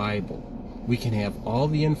 the Bible, we can have all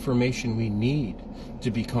the information we need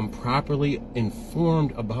to become properly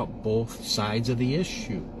informed about both sides of the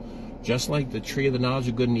issue. Just like the tree of the knowledge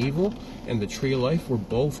of good and evil and the tree of life were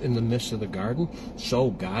both in the midst of the garden, so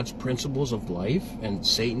God's principles of life and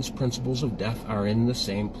Satan's principles of death are in the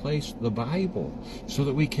same place, the Bible, so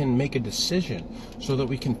that we can make a decision, so that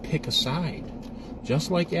we can pick a side. Just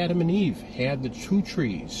like Adam and Eve had the two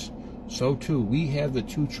trees, so too we have the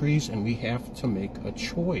two trees and we have to make a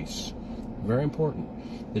choice. Very important.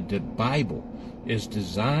 The Bible is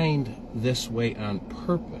designed this way on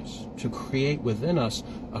purpose to create within us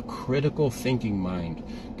a critical thinking mind.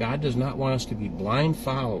 God does not want us to be blind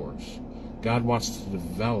followers. God wants to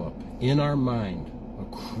develop in our mind a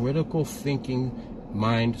critical thinking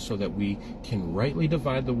mind so that we can rightly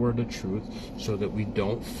divide the word of truth, so that we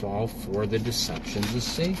don't fall for the deceptions of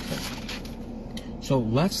Satan. So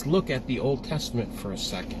let's look at the Old Testament for a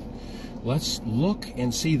second. Let's look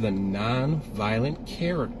and see the non-violent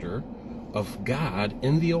character of God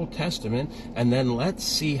in the Old Testament, and then let's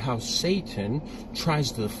see how Satan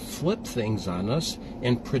tries to flip things on us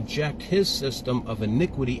and project his system of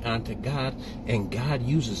iniquity onto God, and God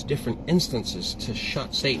uses different instances to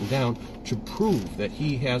shut Satan down to prove that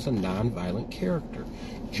he has a non-violent character.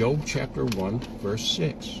 Job chapter 1, verse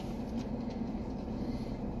 6.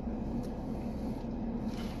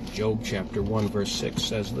 Job chapter 1, verse 6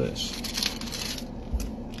 says this.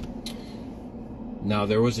 Now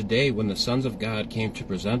there was a day when the sons of God came to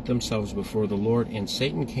present themselves before the Lord, and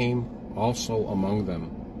Satan came also among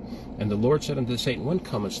them. And the Lord said unto Satan, When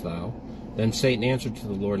comest thou? Then Satan answered to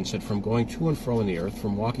the Lord and said, From going to and fro in the earth,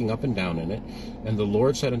 from walking up and down in it. And the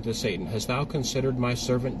Lord said unto Satan, Hast thou considered my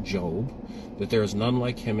servant Job, that there is none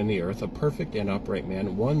like him in the earth, a perfect and upright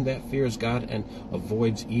man, one that fears God and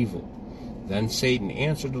avoids evil? Then Satan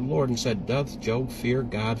answered the Lord and said, Doth Job fear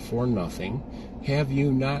God for nothing? Have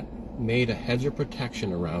you not made a hedge of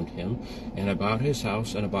protection around him, and about his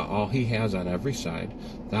house, and about all he has on every side?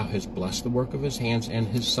 Thou hast blessed the work of his hands, and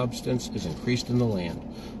his substance is increased in the land.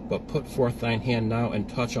 But put forth thine hand now, and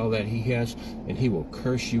touch all that he has, and he will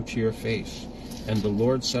curse you to your face. And the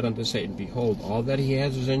Lord said unto Satan, Behold, all that he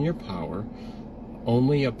has is in your power,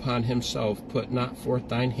 only upon himself put not forth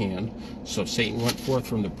thine hand. So Satan went forth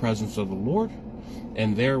from the presence of the Lord.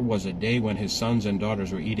 And there was a day when his sons and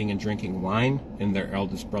daughters were eating and drinking wine in their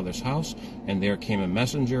eldest brother's house. And there came a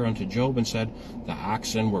messenger unto Job and said, The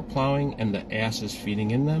oxen were plowing, and the asses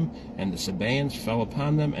feeding in them, and the Sabaeans fell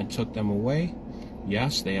upon them and took them away.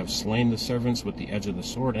 Yes, they have slain the servants with the edge of the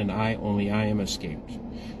sword, and only I am escaped.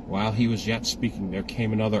 While he was yet speaking, there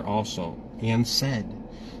came another also, and said,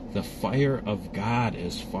 The fire of God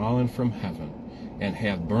is fallen from heaven, and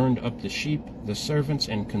have burned up the sheep, the servants,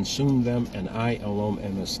 and consumed them, and I alone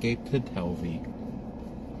am escaped to tell thee.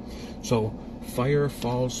 So fire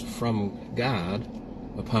falls from God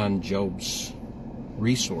upon Job's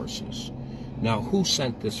resources. Now, who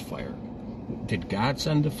sent this fire? Did God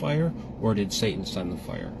send the fire, or did Satan send the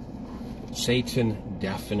fire? Satan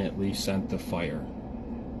definitely sent the fire.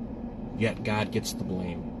 Yet God gets the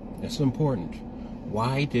blame. That's important.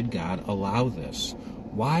 Why did God allow this?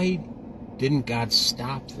 Why didn't God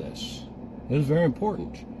stop this? It is very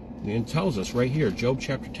important. It tells us right here, Job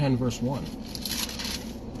chapter 10, verse 1.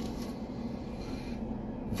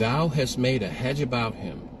 Thou hast made a hedge about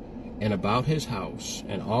him, and about his house,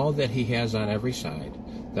 and all that he has on every side.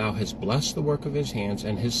 Thou hast blessed the work of his hands,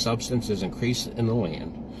 and his substance is increased in the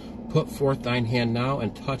land. Put forth thine hand now,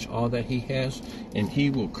 and touch all that he has, and he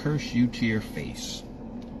will curse you to your face.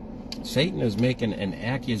 Satan is making an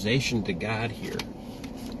accusation to God here.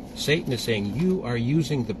 Satan is saying, you are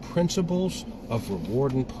using the principles of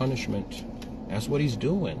reward and punishment. That's what he's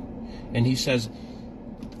doing. And he says,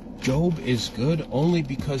 Job is good only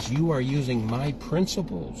because you are using my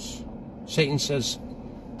principles. Satan says,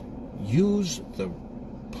 use the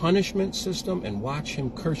punishment system and watch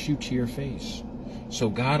him curse you to your face. So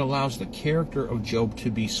God allows the character of Job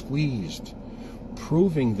to be squeezed,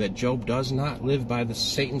 proving that Job does not live by the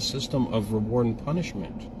Satan system of reward and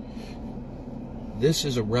punishment. This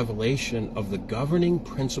is a revelation of the governing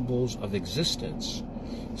principles of existence.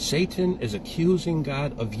 Satan is accusing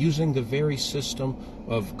God of using the very system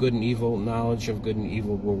of good and evil, knowledge of good and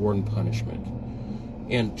evil, reward and punishment.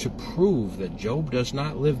 And to prove that Job does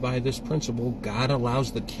not live by this principle, God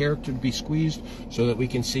allows the character to be squeezed so that we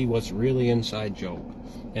can see what's really inside Job.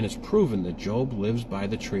 And it's proven that Job lives by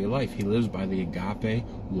the tree of life. He lives by the agape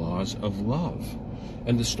laws of love.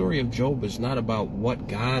 And the story of Job is not about what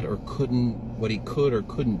he could or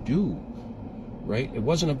couldn't do, right? It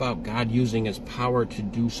wasn't about God using his power to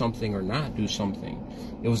do something or not do something.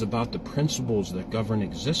 It was about the principles that govern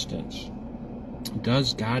existence.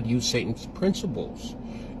 Does God use Satan's principles?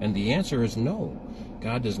 And the answer is no.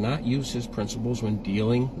 God does not use his principles when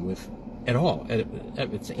dealing with at all.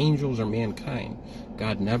 It's angels or mankind.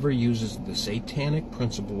 God never uses the satanic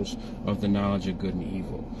principles of the knowledge of good and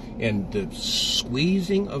evil. And the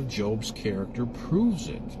squeezing of Job's character proves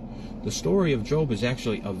it. The story of Job is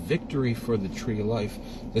actually a victory for the tree of life,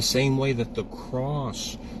 the same way that the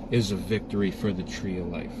cross is a victory for the tree of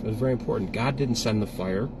life. It's very important. God didn't send the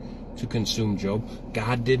fire to consume Job.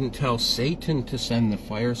 God didn't tell Satan to send the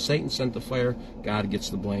fire. Satan sent the fire. God gets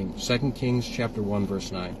the blame. 2 Kings chapter 1,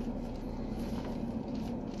 verse 9.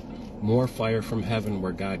 More fire from heaven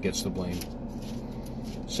where God gets the blame.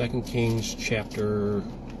 2 Kings chapter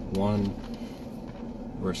 1,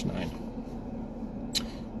 verse 9.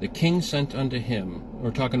 The king sent unto him, we're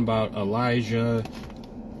talking about Elijah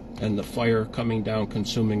and the fire coming down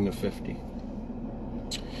consuming the 50.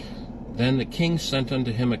 Then the king sent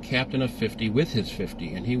unto him a captain of 50 with his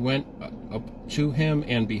 50, and he went up to him,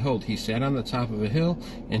 and behold, he sat on the top of a hill,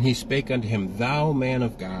 and he spake unto him, Thou man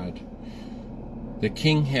of God, the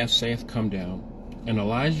king saith, Come down. And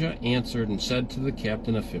Elijah answered and said to the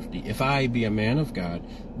captain of 50, If I be a man of God,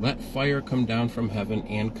 let fire come down from heaven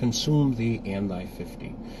and consume thee and thy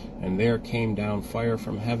 50. And there came down fire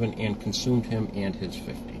from heaven and consumed him and his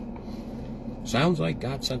 50. Sounds like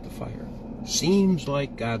God sent the fire. Seems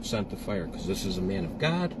like God sent the fire, because this is a man of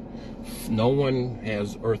God. No one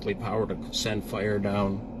has earthly power to send fire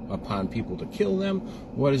down upon people to kill them.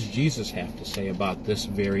 What does Jesus have to say about this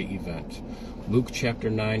very event? Luke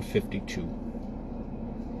chapter 9, 52.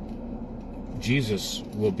 Jesus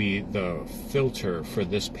will be the filter for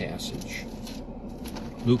this passage.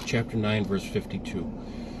 Luke chapter 9, verse 52.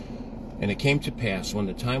 And it came to pass, when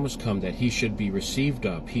the time was come that he should be received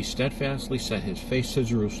up, he steadfastly set his face to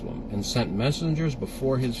Jerusalem, and sent messengers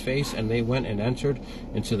before his face, and they went and entered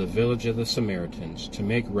into the village of the Samaritans, to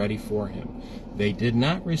make ready for him. They did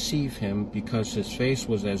not receive him, because his face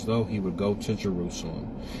was as though he would go to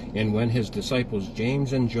Jerusalem. And when his disciples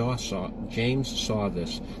James and John saw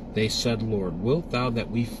this, they said, Lord, wilt thou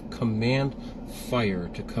that we command fire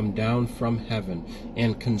to come down from heaven,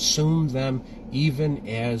 and consume them, even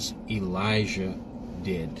as Elijah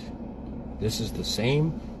did? This is the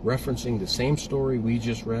same, referencing the same story we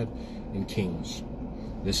just read in Kings.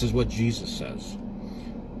 This is what Jesus says.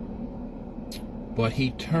 But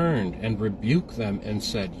he turned and rebuked them and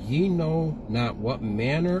said, Ye know not what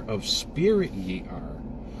manner of spirit ye are,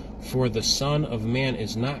 for the Son of Man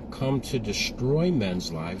is not come to destroy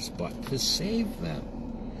men's lives, but to save them.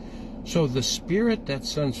 So the spirit that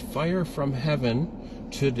sends fire from heaven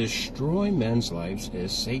to destroy men's lives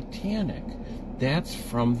is satanic. That's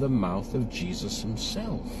from the mouth of Jesus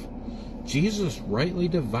himself. Jesus rightly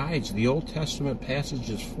divides the Old Testament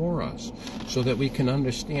passages for us so that we can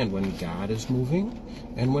understand when God is moving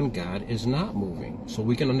and when God is not moving. So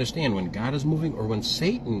we can understand when God is moving or when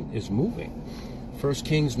Satan is moving. 1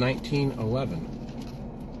 Kings 19:11.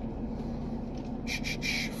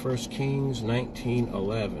 1 Kings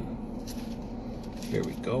 19:11. Here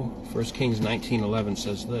we go. 1 Kings 19:11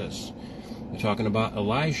 says this. They're talking about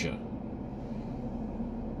Elijah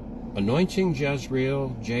anointing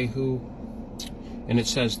Jezreel, Jehu, and it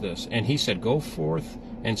says this, and he said, go forth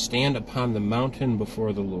and stand upon the mountain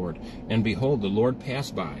before the Lord. And behold, the Lord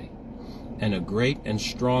passed by, and a great and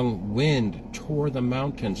strong wind tore the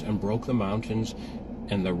mountains and broke the mountains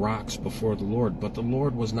and the rocks before the Lord. But the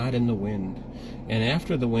Lord was not in the wind. And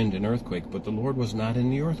after the wind, an earthquake, but the Lord was not in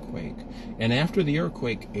the earthquake. And after the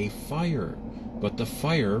earthquake, a fire, but the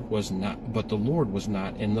Lord was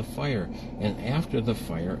not in the fire. And after the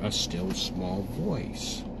fire, a still small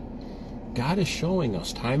voice. God is showing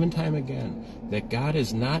us time and time again that God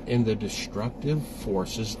is not in the destructive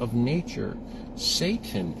forces of nature.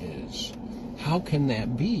 Satan is. How can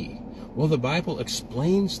that be? Well, the Bible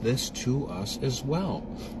explains this to us as well.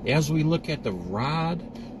 As we look at the rod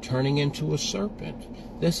turning into a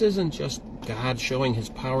serpent, this isn't just God showing his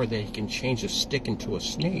power that he can change a stick into a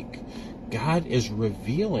snake. God is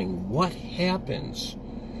revealing what happens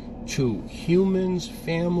to humans,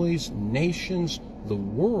 families, nations, the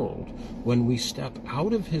world, when we step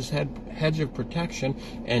out of his hedge of protection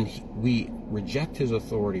and we reject his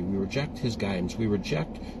authority, we reject his guidance, we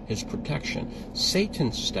reject his protection.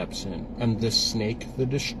 Satan steps in, and this snake, the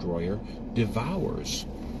destroyer, devours.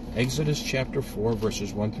 Exodus chapter 4,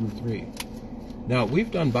 verses 1 through 3. Now,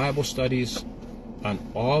 we've done Bible studies on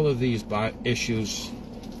all of these issues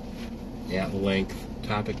at length,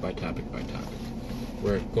 topic by topic by topic.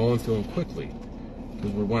 We're going through them quickly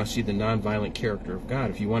because we want to see the nonviolent character of God.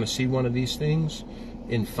 If you want to see one of these things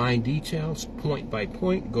in fine details, point by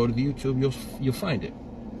point, go to the YouTube, you'll find it.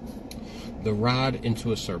 The rod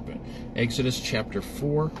into a serpent. Exodus chapter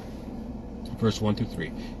 4, verse 1 through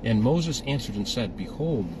 3. And Moses answered and said,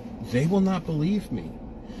 behold, they will not believe me,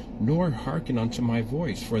 nor hearken unto my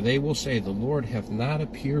voice, for they will say, the Lord hath not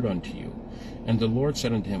appeared unto you. And the Lord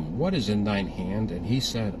said unto him, what is in thine hand? And he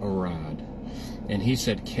said, a rod. And he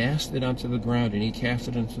said, cast it unto the ground. And he cast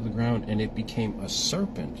it unto the ground, and it became a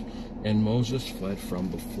serpent. And Moses fled from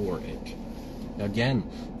before it. Again,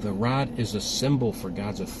 the rod is a symbol for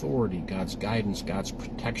God's authority, God's guidance, God's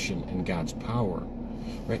protection, and God's power.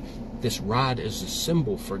 Right? This rod is a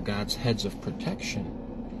symbol for God's hedge of protection.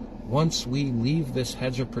 Once we leave this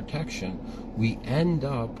hedge of protection, we end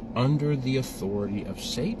up under the authority of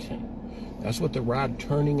Satan. That's what the rod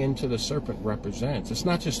turning into the serpent represents. It's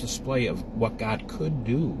not just a display of what God could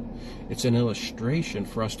do. It's an illustration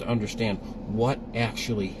for us to understand what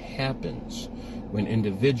actually happens when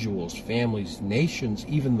individuals, families, nations,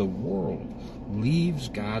 even the world, leaves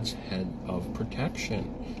God's head of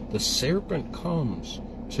protection. The serpent comes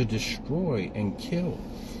to destroy and kill.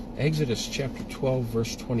 Exodus chapter 12,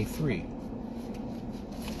 verse 23.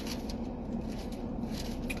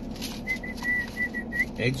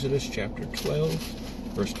 Exodus chapter 12,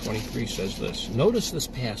 verse 23 says this. Notice this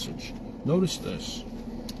passage. Notice this.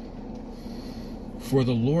 For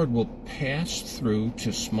the Lord will pass through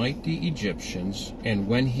to smite the Egyptians, and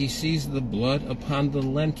when he sees the blood upon the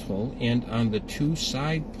lintel and on the two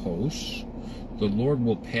side posts, the Lord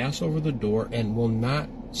will pass over the door and will not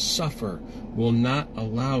suffer, will not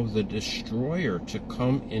allow the destroyer to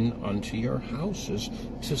come in unto your houses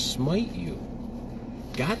to smite you.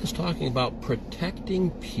 God is talking about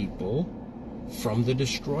protecting people from the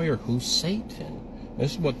destroyer, who's Satan.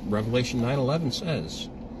 This is what Revelation 9:11 says.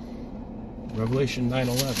 Revelation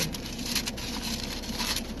 9:11.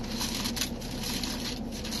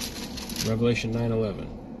 Revelation 9:11.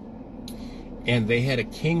 And they had a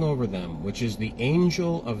king over them, which is the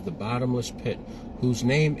angel of the bottomless pit, whose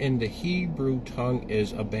name in the Hebrew tongue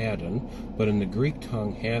is Abaddon, but in the Greek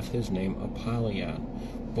tongue hath his name Apollyon.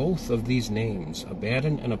 Both of these names,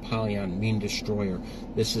 Abaddon and Apollyon, mean destroyer.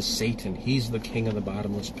 This is Satan. He's the king of the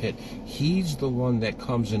bottomless pit. He's the one that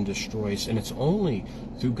comes and destroys, and it's only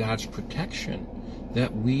through God's protection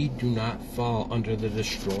that we do not fall under the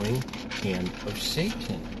destroying hand of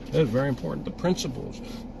Satan. That is very important. The principles.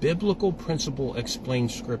 Biblical principle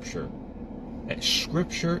explains Scripture.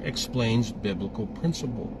 Scripture explains biblical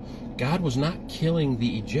principle. God was not killing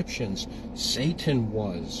the Egyptians. Satan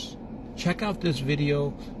was. Check out this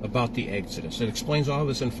video about the Exodus. It explains all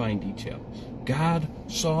this in fine detail. God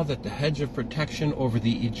saw that the hedge of protection over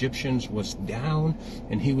the Egyptians was down,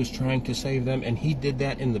 and he was trying to save them, and he did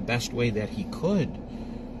that in the best way that he could,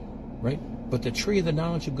 right? But the tree of the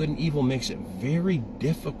knowledge of good and evil makes it very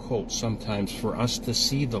difficult sometimes for us to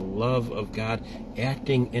see the love of God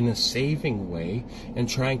acting in a saving way and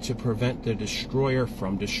trying to prevent the destroyer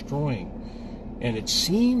from destroying. And it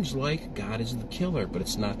seems like God is the killer, but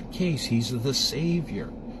it's not the case. He's the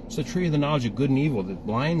savior. It's the tree of the knowledge of good and evil that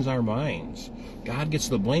blinds our minds. God gets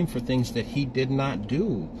the blame for things that he did not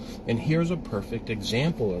do. And here's a perfect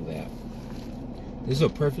example of that. This is a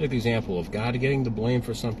perfect example of God getting the blame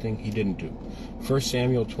for something he didn't do. 1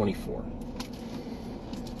 Samuel 24.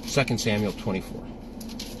 2 Samuel 24.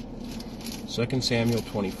 2 Samuel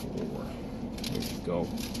 24. There we go.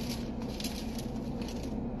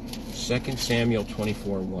 2 Samuel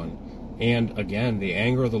 24:1. And again, the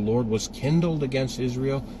anger of the Lord was kindled against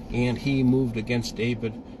Israel, and he moved against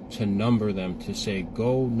David to number them, to say,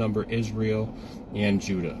 go number Israel and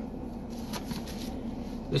Judah.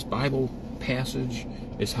 This Bible passage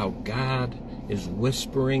is how God is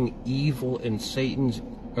whispering evil in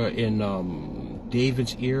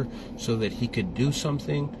David's ear so that he could do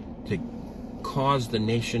something to cause the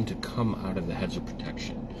nation to come out of the hedge of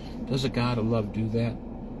protection. Does a God of love do that?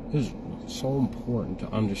 This is so important to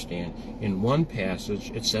understand. In one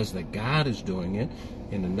passage, it says that God is doing it.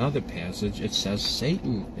 In another passage, it says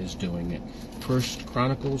Satan is doing it. 1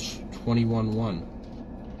 Chronicles 21:1.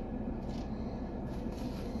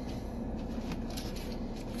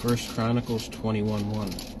 1 Chronicles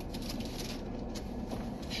 21:1.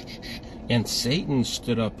 And Satan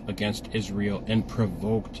stood up against Israel and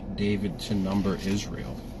provoked David to number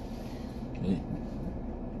Israel.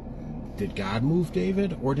 Did God move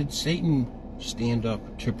David, or did Satan stand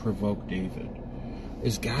up to provoke David?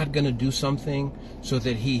 Is God going to do something so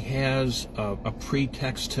that he has a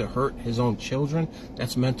pretext to hurt his own children?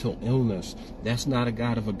 That's mental illness. That's not a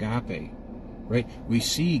God of agape, right? We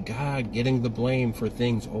see God getting the blame for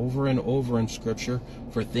things over and over in Scripture,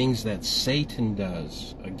 for things that Satan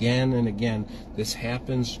does again and again. This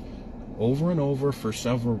happens over and over for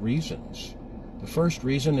several reasons. The first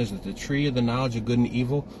reason is that the tree of the knowledge of good and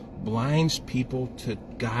evil blinds people to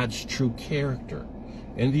God's true character.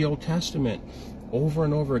 In the Old Testament, over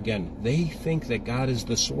and over again, they think that God is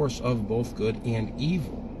the source of both good and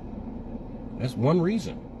evil. That's one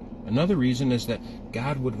reason. Another reason is that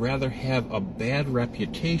God would rather have a bad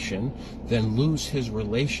reputation than lose his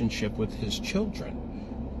relationship with his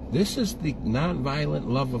children. This is the nonviolent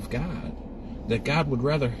love of God, that God would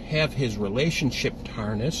rather have his relationship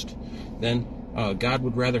tarnished than God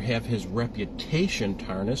would rather have his reputation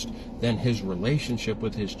tarnished than his relationship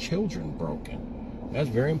with his children broken. That's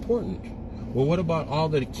very important. Well, what about all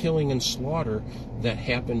the killing and slaughter that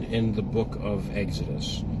happened in the book of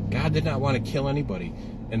Exodus? God did not want to kill anybody,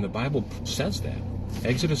 and the Bible says that.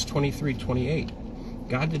 Exodus 23:28.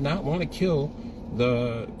 God did not want to kill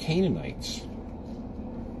the Canaanites.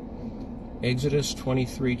 Exodus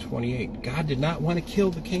 23:28. God did not want to kill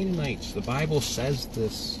the Canaanites. The Bible says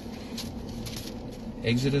this.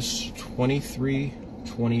 Exodus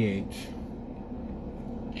 23:28.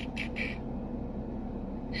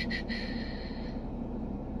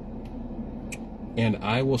 And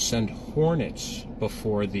I will send hornets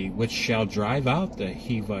before thee, which shall drive out the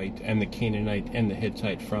Hivite and the Canaanite and the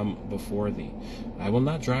Hittite from before thee. I will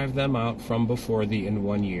not drive them out from before thee in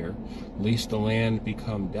 1 year, lest the land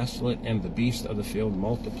become desolate and the beasts of the field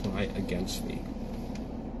multiply against thee.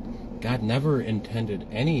 God never intended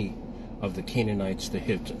any of the Canaanites, the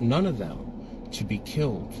Hittites, none of them, to be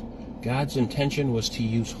killed. God's intention was to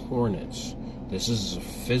use hornets. This is a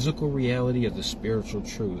physical reality of the spiritual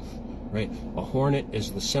truth, right? A hornet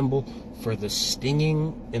is the symbol for the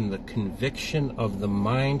stinging and the conviction of the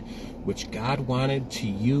mind, which God wanted to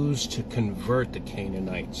use to convert the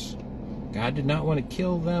Canaanites. God did not want to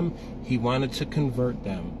kill them. He wanted to convert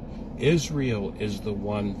them. Israel is the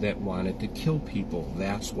one that wanted to kill people.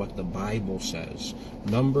 That's what the Bible says.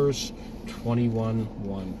 Numbers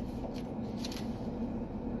 21:1.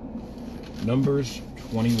 Numbers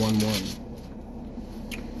 21:1.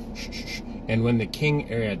 And when the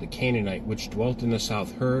king Arad, the Canaanite, which dwelt in the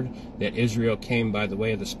south, heard that Israel came by the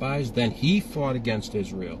way of the spies, then he fought against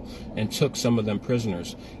Israel, and took some of them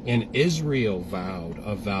prisoners. And Israel vowed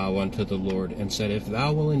a vow unto the Lord, and said, If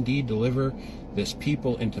thou wilt indeed deliver this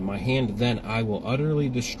people into my hand, then I will utterly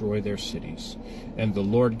destroy their cities. And the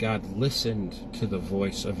Lord God listened to the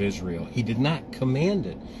voice of Israel. He did not command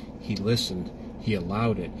it. He listened. He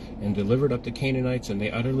allowed it, and delivered up the Canaanites, and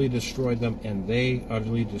they utterly destroyed them, and they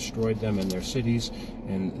utterly destroyed them in their cities,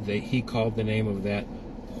 and he called the name of that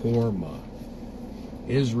Hormah.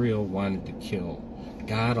 Israel wanted to kill.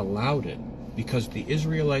 God allowed it, because the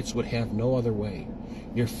Israelites would have no other way.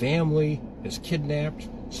 Your family is kidnapped,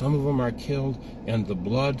 some of them are killed, and the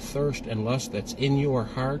blood, thirst, and lust that's in your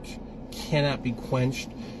heart cannot be quenched,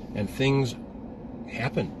 and things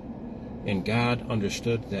happen. And God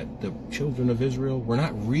understood that the children of Israel were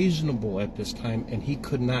not reasonable at this time, and he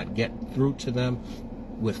could not get through to them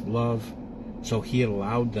with love, so he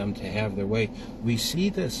allowed them to have their way. We see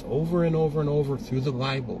this over and over and over through the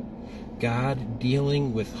Bible. God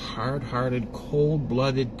dealing with hard-hearted,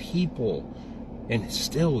 cold-blooded people and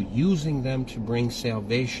still using them to bring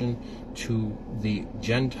salvation to the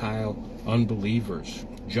Gentile unbelievers.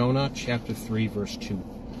 Jonah chapter 3, verse 2.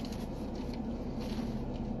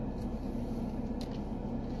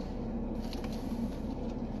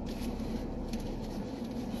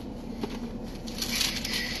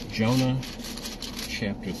 Jonah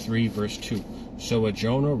chapter 3, verse 2. So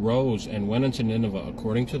Jonah rose and went unto Nineveh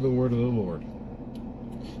according to the word of the Lord.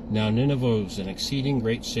 Now Nineveh was an exceeding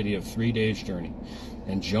great city of 3 days' journey.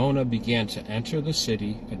 And Jonah began to enter the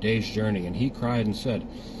city a day's journey. And he cried and said,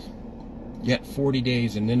 Yet 40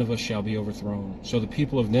 days, and Nineveh shall be overthrown. So the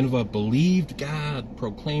people of Nineveh believed God,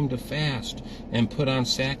 proclaimed a fast, and put on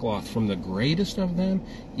sackcloth, from the greatest of them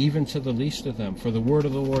even to the least of them. For the word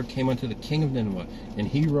of the Lord came unto the king of Nineveh, and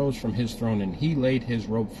he rose from his throne, and he laid his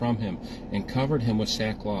robe from him, and covered him with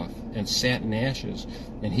sackcloth, and sat in ashes.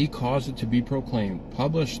 And he caused it to be proclaimed,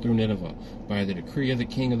 published through Nineveh, by the decree of the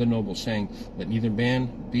king of the nobles, saying, Let neither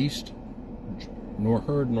man, beast, nor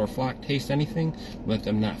herd, nor flock taste anything, let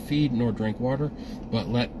them not feed, nor drink water, but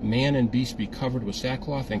let man and beast be covered with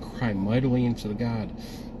sackcloth, and cry mightily unto God.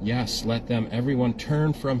 Yes, let them everyone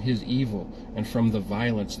turn from his evil, and from the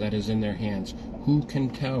violence that is in their hands. Who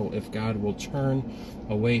can tell if God will turn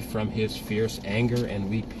away from his fierce anger, and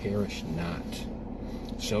we perish not?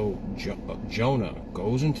 So Jonah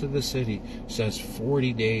goes into the city, says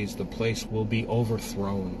 40 days the place will be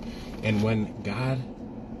overthrown. And when God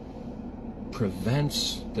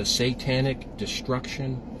prevents the satanic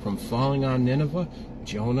destruction from falling on Nineveh,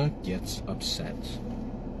 Jonah gets upset.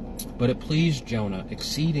 But it pleased Jonah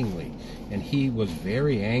exceedingly, and he was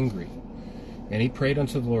very angry. And he prayed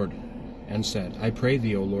unto the Lord, and said, I pray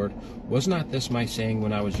thee, O Lord, was not this my saying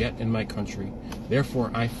when I was yet in my country?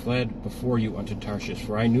 Therefore I fled before you unto Tarshish,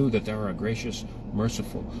 for I knew that thou art gracious,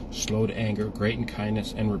 merciful, slow to anger, great in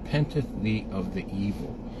kindness, and repenteth thee of the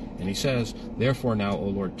evil. And he says, Therefore now, O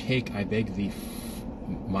Lord, take, I beg thee,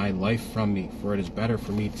 my life from me, for it is better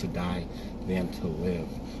for me to die than to live.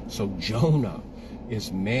 So Jonah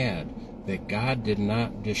is mad that God did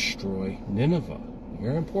not destroy Nineveh.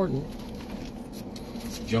 Very important.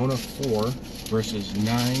 Jonah 4, verses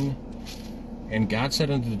 9. And God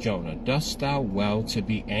said unto Jonah, Dost thou well to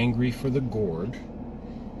be angry for the gourd?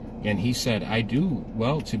 And he said, I do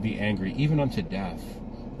well to be angry, even unto death.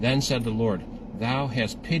 Then said the Lord, Thou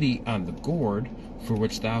hast pity on the gourd, for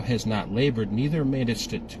which thou hast not labored, neither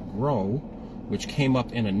madest it to grow, which came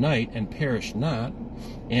up in a night, and perished not.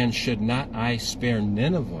 And should not I spare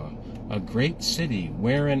Nineveh, a great city,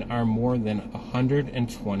 wherein are more than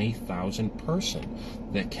 120,000 persons,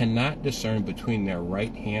 that cannot discern between their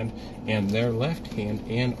right hand and their left hand,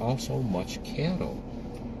 and also much cattle?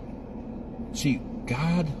 See,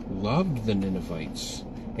 God loved the Ninevites,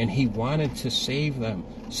 and he wanted to save them.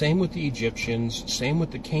 Same with the Egyptians, same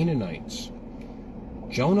with the Canaanites.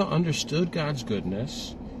 Jonah understood God's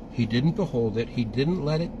goodness. He didn't behold it. He didn't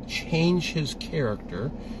let it change his character.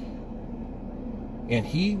 And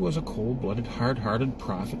he was a cold-blooded, hard-hearted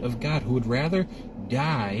prophet of God who would rather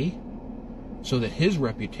die so that his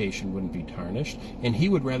reputation wouldn't be tarnished, and he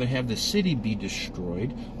would rather have the city be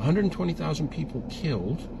destroyed, 120,000 people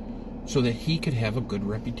killed, so that he could have a good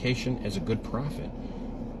reputation as a good prophet.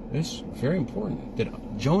 It's very important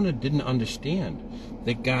that Jonah didn't understand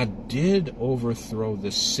that God did overthrow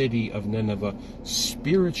the city of Nineveh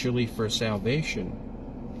spiritually for salvation.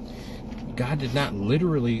 God did not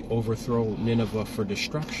literally overthrow Nineveh for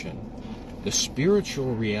destruction. The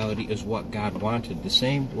spiritual reality is what God wanted. The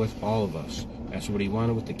same with all of us. That's what he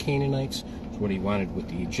wanted with the Canaanites. That's what he wanted with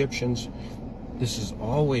the Egyptians. This is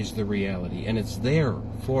always the reality, and it's there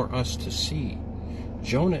for us to see.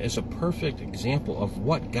 Jonah is a perfect example of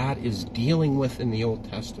what God is dealing with in the Old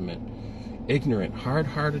Testament. Ignorant,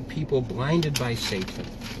 hard-hearted people blinded by Satan.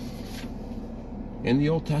 In the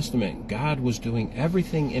Old Testament, God was doing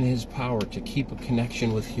everything in his power to keep a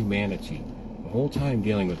connection with humanity. The whole time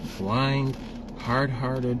dealing with blind,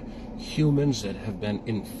 hard-hearted, humans that have been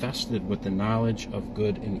infested with the knowledge of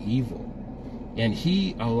good and evil. And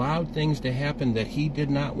he allowed things to happen that he did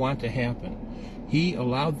not want to happen. He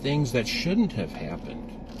allowed things that shouldn't have happened.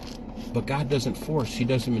 But God doesn't force. He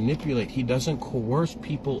doesn't manipulate. He doesn't coerce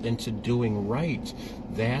people into doing right.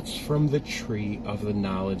 That's from the tree of the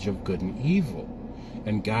knowledge of good and evil.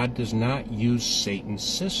 And God does not use Satan's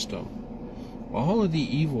system. All of the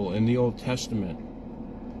evil in the Old Testament,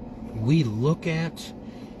 we look at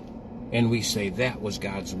and we say that was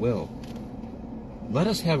God's will. Let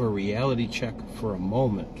us have a reality check for a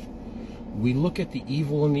moment. We look at the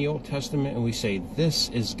evil in the Old Testament and we say, this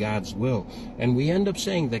is God's will. And we end up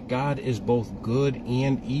saying that God is both good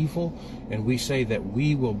and evil, and we say that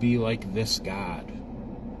we will be like this God.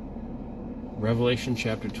 Revelation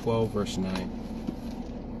chapter 12, verse 9.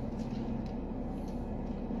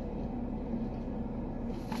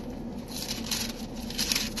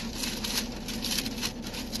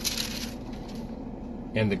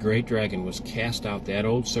 And the great dragon was cast out, that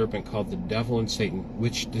old serpent called the devil and Satan,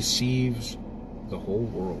 which deceives the whole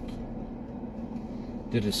world.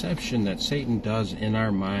 The deception that Satan does in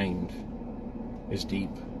our mind is deep.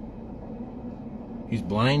 He's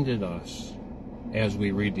blinded us as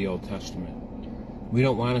we read the Old Testament. We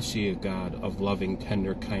don't want to see a God of loving,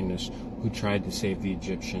 tender kindness who tried to save the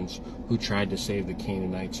Egyptians, who tried to save the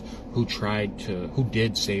Canaanites, who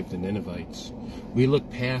did save the Ninevites. We look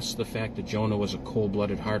past the fact that Jonah was a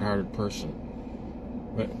cold-blooded, hard-hearted person.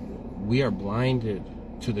 But we are blinded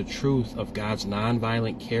to the truth of God's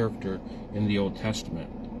nonviolent character in the Old Testament.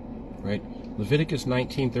 Right? Leviticus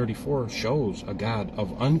 19:34 shows a God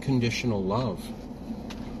of unconditional love.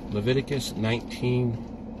 Leviticus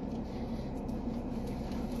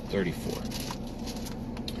 19:34.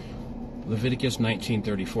 Leviticus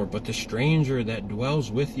 19:34. But the stranger that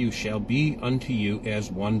dwells with you shall be unto you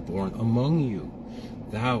as one born among you.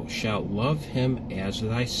 Thou shalt love him as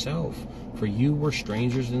thyself, for you were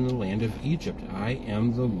strangers in the land of Egypt. I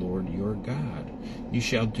am the Lord your God. You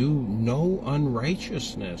shall do no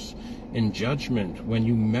unrighteousness in judgment when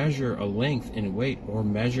you measure a length in weight, or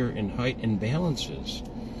measure in height in balances.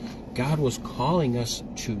 God was calling us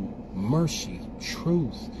to mercy,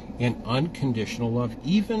 truth, and unconditional love,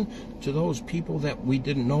 even to those people that we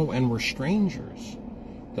didn't know and were strangers.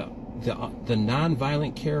 The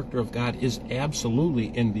nonviolent character of God is absolutely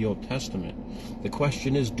in the Old Testament. The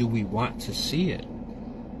question is, do we want to see it?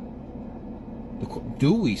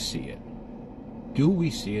 Do we see it? Do we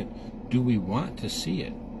see it? Do we want to see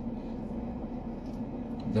it?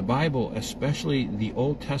 The Bible, especially the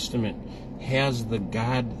Old Testament, has the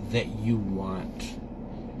God that you want.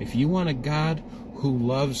 If you want a God who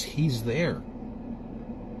loves, he's there.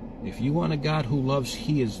 If you want a God who loves,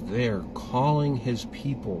 he is there, calling his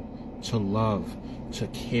people to love, to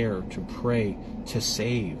care, to pray, to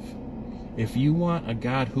save. If you want a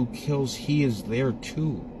God who kills, he is there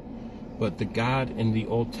too. But the God in the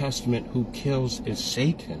Old Testament who kills is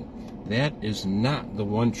Satan. That is not the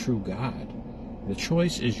one true God. The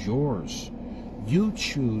choice is yours. You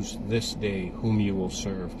choose this day whom you will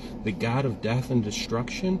serve, the God of death and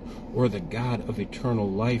destruction, or the God of eternal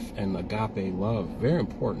life and agape love. Very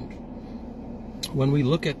important. When we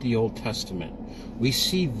look at the Old Testament, we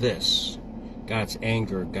see this: God's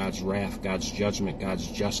anger, God's wrath, God's judgment, God's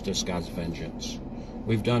justice, God's vengeance.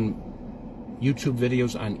 We've done YouTube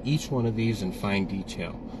videos on each one of these in fine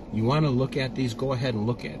detail. You want to look at these, go ahead and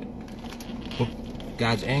look at it.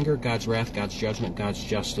 God's anger, God's wrath, God's judgment, God's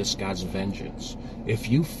justice, God's vengeance. If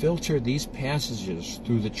you filter these passages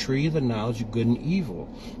through the tree of the knowledge of good and evil,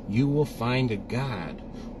 you will find a God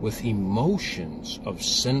with emotions of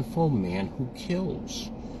sinful man who kills.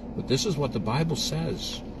 But this is what the Bible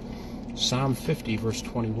says. Psalm 50, verse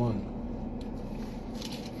 21.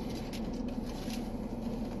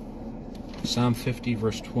 Psalm 50,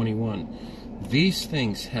 verse 21. These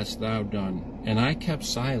things hast thou done, and I kept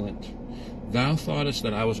silent. Thou thoughtest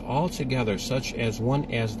that I was altogether such as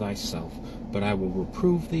one as thyself, but I will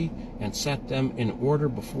reprove thee, and set them in order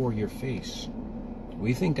before your face.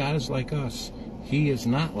 We think God is like us. He is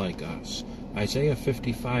not like us. Isaiah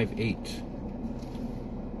 55:8.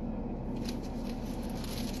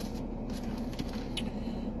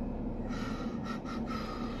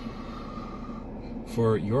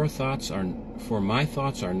 For my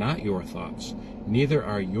thoughts are not your thoughts, neither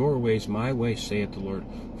are your ways my ways, saith the Lord.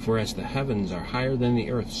 For as the heavens are higher than the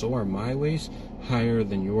earth, so are my ways higher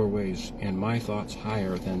than your ways, and my thoughts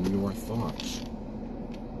higher than your thoughts.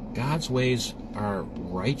 God's ways are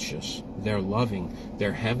righteous, they're loving,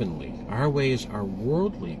 they're heavenly. Our ways are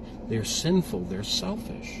worldly, they're sinful, they're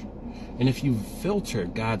selfish. And if you filter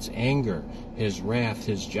God's anger, his wrath,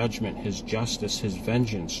 his judgment, his justice, his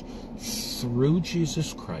vengeance through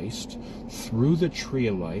Jesus Christ, through the tree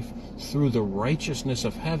of life, through the righteousness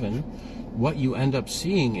of heaven, what you end up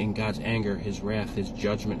seeing in God's anger, his wrath, his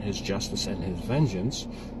judgment, his justice, and his vengeance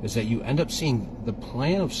is that you end up seeing the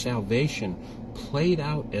plan of salvation played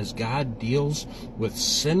out as God deals with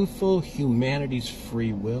sinful humanity's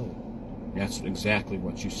free will. That's exactly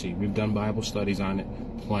what you see. We've done Bible studies on it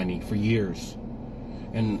plenty for years.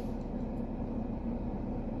 And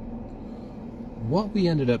what we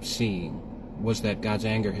ended up seeing was that God's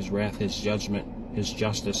anger, his wrath, his judgment, his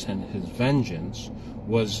justice, and his vengeance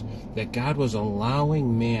was that God was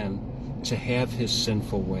allowing man to have his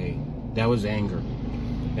sinful way. That was anger.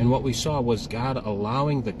 And what we saw was God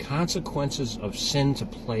allowing the consequences of sin to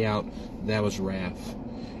play out. That was wrath.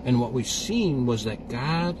 And what we've seen was that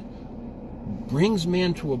God brings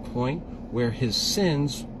man to a point where his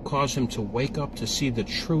sins cause him to wake up to see the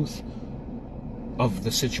truth of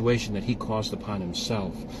the situation that he caused upon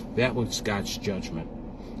himself. That was God's judgment.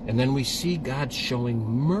 And then we see God showing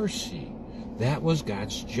mercy. That was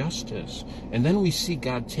God's justice. And then we see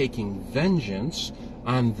God taking vengeance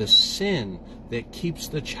on the sin that keeps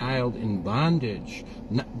the child in bondage.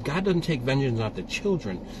 God doesn't take vengeance on the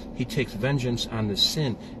children. He takes vengeance on the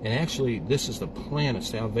sin. And actually, this is the plan of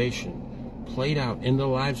salvation played out in the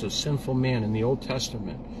lives of sinful man in the Old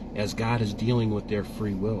Testament as God is dealing with their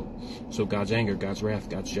free will. So God's anger, God's wrath,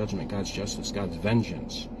 God's judgment, God's justice, God's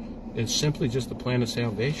vengeance is simply just the plan of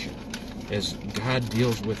salvation as God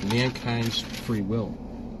deals with mankind's free will.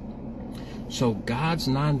 So God's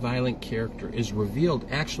nonviolent character is revealed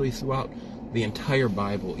actually throughout the entire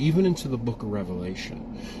Bible, even into the book of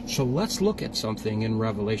Revelation. So let's look at something in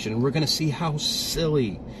Revelation, and we're going to see how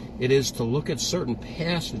silly it is to look at certain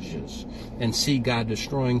passages and see God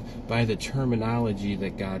destroying by the terminology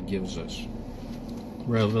that God gives us.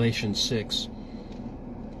 Revelation 6,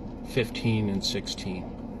 15 and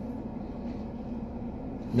 16.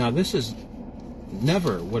 Now, this is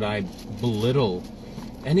never would I belittle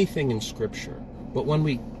anything in Scripture, but when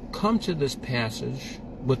we come to this passage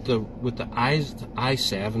with the eye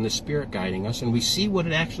salve and the Spirit guiding us, and we see what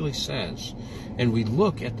it actually says, and we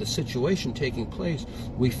look at the situation taking place,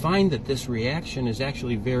 we find that this reaction is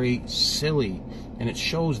actually very silly, and it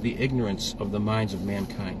shows the ignorance of the minds of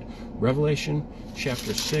mankind. Revelation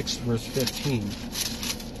chapter 6, verse 15.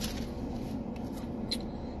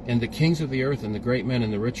 And the kings of the earth, and the great men,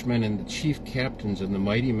 and the rich men, and the chief captains, and the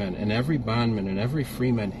mighty men, and every bondman, and every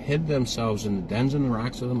freeman hid themselves in the dens and the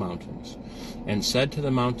rocks of the mountains, and said to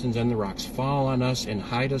the mountains and the rocks, Fall on us, and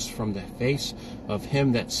hide us from the face of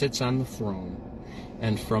him that sits on the throne,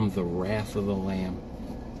 and from the wrath of the Lamb.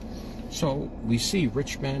 So we see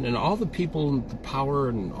rich men and all the people, the power,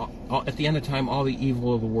 and all, at the end of time, all the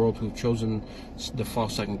evil of the world who've chosen the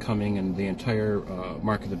false second coming and the entire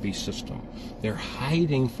mark of the beast system. They're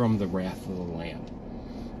hiding from the wrath of the Lamb,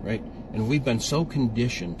 right? And we've been so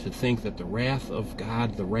conditioned to think that the wrath of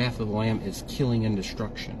God, the wrath of the Lamb, is killing and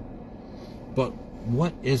destruction. But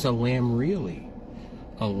what is a lamb really?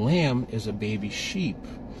 A lamb is a baby sheep.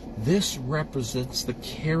 This represents the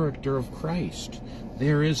character of Christ.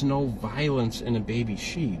 There is no violence in a baby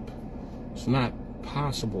sheep. It's not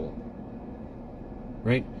possible,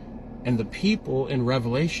 right? And the people in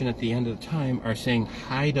Revelation at the end of the time are saying,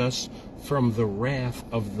 hide us from the wrath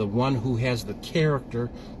of the one who has the character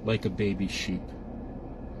like a baby sheep.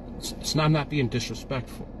 I'm not being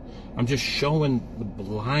disrespectful. I'm just showing the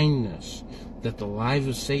blindness that the lives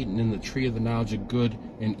of Satan and the tree of the knowledge of good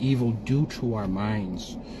and evil do to our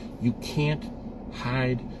minds. You can't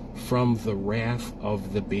hide from the wrath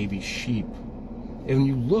of the baby sheep. And when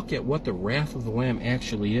you look at what the wrath of the Lamb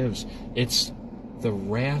actually is, it's the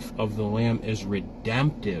wrath of the Lamb is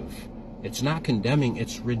redemptive. It's not condemning,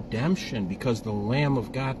 it's redemption, because the Lamb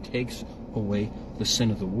of God takes away the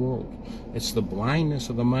sin of the world. It's the blindness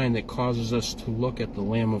of the mind that causes us to look at the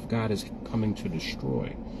Lamb of God as coming to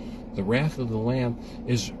destroy. The wrath of the Lamb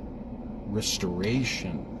is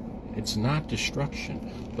restoration. It's not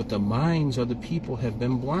destruction. But the minds of the people have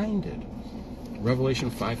been blinded. Revelation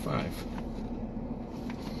 5:5.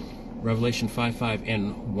 Revelation 5:5.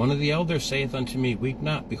 And one of the elders saith unto me, Weep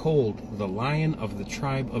not, behold, the Lion of the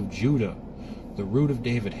tribe of Judah, the root of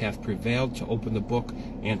David, hath prevailed to open the book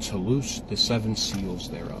and to loose the 7 seals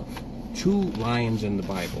thereof. 2 lions in the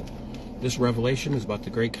Bible. This revelation is about the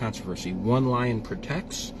great controversy. One lion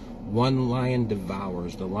protects, one lion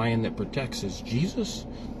devours. The lion that protects is Jesus.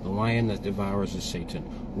 The lion that devours is Satan.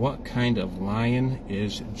 What kind of lion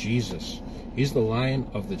is Jesus? He's the Lion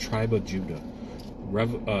of the tribe of Judah.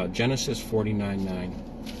 Genesis 49:9.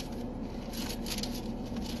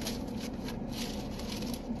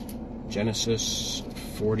 Genesis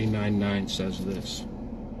 49:9 says this: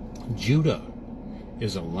 Judah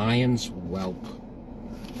is a lion's whelp.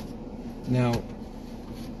 Now,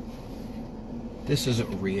 this is a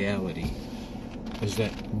reality, is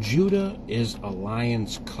that Judah is a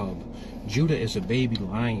lion's cub. Judah is a baby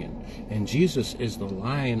lion, and Jesus is the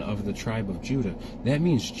lion of the tribe of Judah. That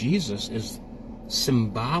means Jesus is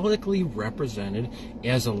symbolically represented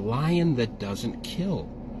as a lion that doesn't kill.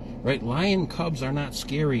 Right? Lion cubs are not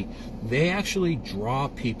scary. They actually draw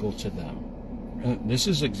people to them. And this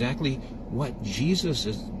is exactly what Jesus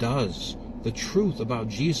does. The truth about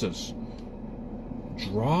Jesus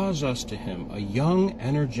draws us to him, a young,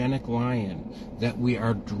 energetic lion that we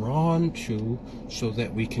are drawn to so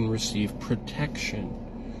that we can receive protection.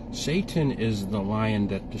 Satan is the lion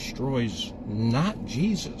that destroys, not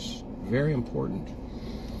Jesus. Very important.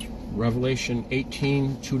 Revelation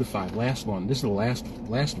 18:2-5. Last one. This is the last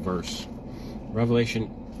verse. Revelation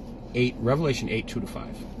 8:2-5.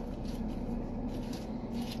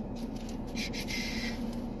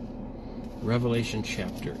 Revelation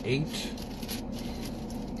chapter 8.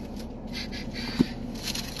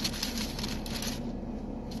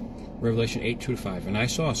 Revelation 8:2-5. And I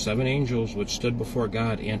saw 7 angels which stood before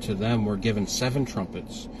God, and to them were given 7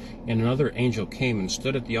 trumpets. And another angel came and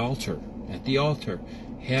stood at the altar,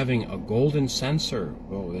 having a golden censer.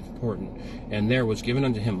 Oh, that's important. And there was given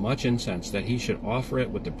unto him much incense, that he should offer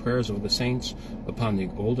it with the prayers of the saints upon the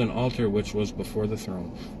golden altar which was before the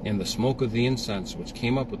throne. And the smoke of the incense, which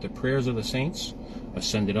came up with the prayers of the saints,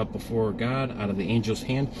 ascended up before God out of the angel's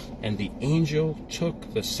hand. And the angel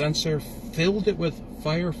took the censer, filled it with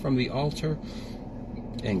fire from the altar,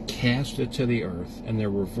 and cast it to the earth. And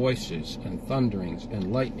there were voices and thunderings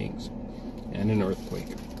and lightnings and an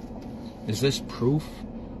earthquake. Is this proof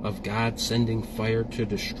of God sending fire to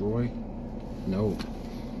destroy? No.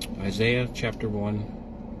 Isaiah chapter 1,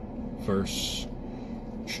 verse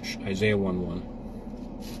Isaiah 1:1.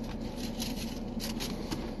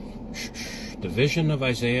 The vision of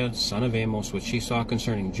Isaiah, son of Amos, which he saw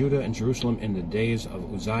concerning Judah and Jerusalem in the days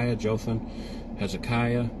of Uzziah, Jotham,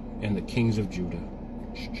 Hezekiah, and the kings of Judah.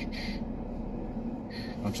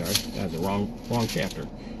 I'm sorry, that's the wrong chapter.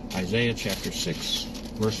 Isaiah chapter 6,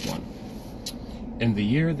 verse 1. In the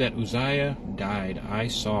year that Uzziah died, I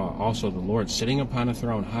saw also the Lord sitting upon a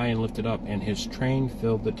throne high and lifted up, and his train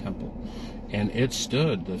filled the temple. And it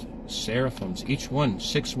stood the seraphims, each one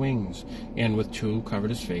 6 wings, and with 2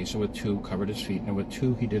 covered his face, and with 2 covered his feet, and with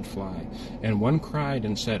 2 he did fly. And one cried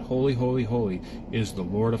and said, Holy, holy, holy is the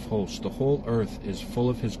Lord of hosts. The whole earth is full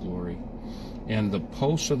of his glory. And the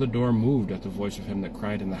posts of the door moved at the voice of him that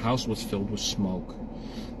cried, and the house was filled with smoke.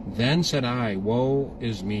 Then said I, Woe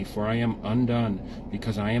is me, for I am undone,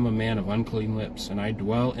 because I am a man of unclean lips, and I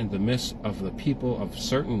dwell in the midst of the people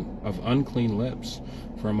of unclean lips.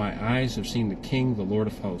 For my eyes have seen the King, the Lord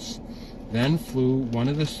of hosts. Then flew one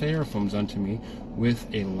of the seraphims unto me, with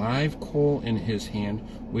a live coal in his hand,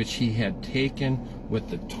 which he had taken with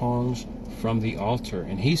the tongs from the altar.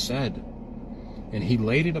 And he said, and he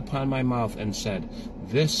laid it upon my mouth, and said,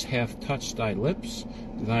 This hath touched thy lips,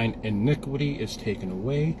 thine iniquity is taken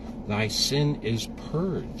away, thy sin is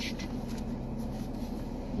purged.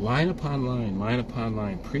 Line upon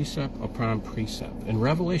line, precept upon precept. In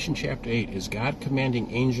Revelation chapter 8, is God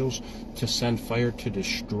commanding angels to send fire to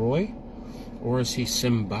destroy? Or is he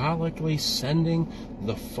symbolically sending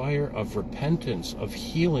the fire of repentance, of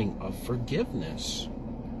healing, of forgiveness?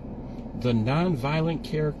 The nonviolent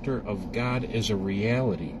character of God is a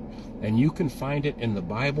reality, and you can find it in the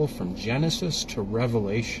Bible from Genesis to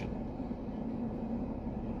Revelation.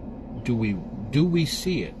 Do we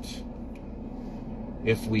see it?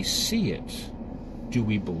 If we see it, do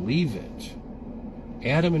we believe it?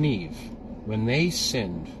 Adam and Eve, when they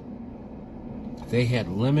sinned, they had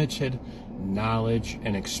limited knowledge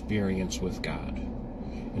and experience with God.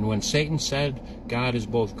 And when Satan said God is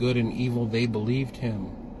both good and evil, they believed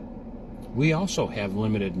him. We also have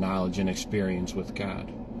limited knowledge and experience with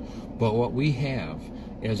God. But what we have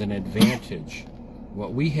is an advantage.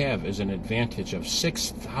 What we have is an advantage of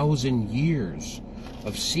 6,000 years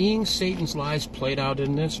of seeing Satan's lies played out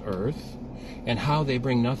in this earth, and how they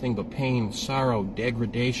bring nothing but pain, sorrow,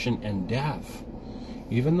 degradation, and death.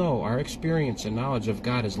 Even though our experience and knowledge of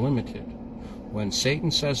God is limited, when Satan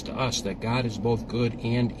says to us that God is both good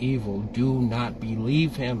and evil, do not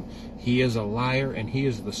believe him. He is a liar, and he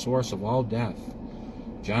is the source of all death.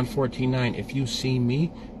 John 14:9, if you see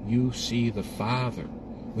me, you see the Father.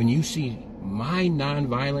 When you see my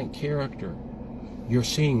nonviolent character, you're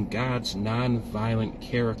seeing God's nonviolent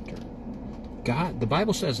character. God, the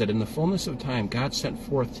Bible says that in the fullness of time, God sent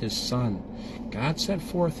forth his Son. God sent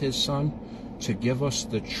forth his Son to give us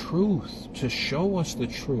the truth, to show us the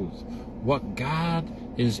truth, what God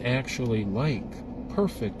is actually like,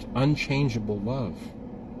 perfect, unchangeable love.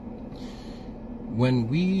 When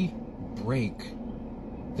we break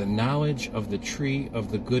the knowledge of the tree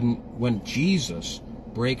of the good, when Jesus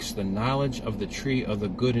breaks the knowledge of the tree of the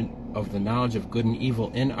good and of the knowledge of good and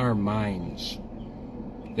evil in our minds,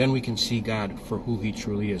 then we can see God for who he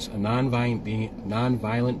truly is, a nonviolent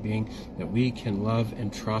being that we can love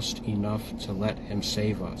and trust enough to let him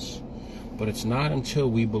save us. But it's not until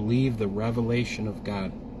we believe the revelation of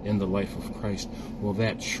God in the life of Christ will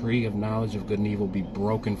that tree of knowledge of good and evil be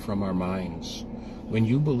broken from our minds. When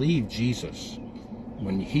you believe Jesus,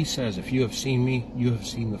 when he says, if you have seen me, you have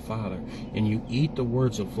seen the Father, and you eat the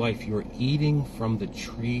words of life, you're eating from the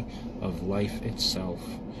tree of life itself.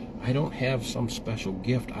 I don't have some special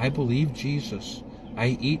gift. I believe Jesus.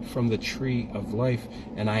 I eat from the tree of life,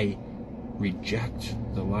 and I reject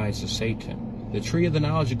the lies of Satan. The tree of the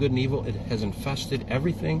knowledge of good and evil, it has infested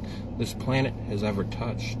everything this planet has ever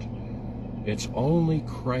touched. It's only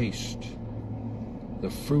Christ, the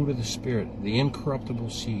fruit of the Spirit, the incorruptible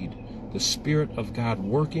seed, the Spirit of God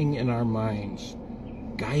working in our minds,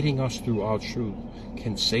 guiding us through all truth,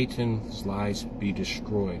 can Satan's lies be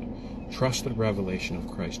destroyed. Trust the revelation of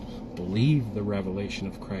Christ. Believe the revelation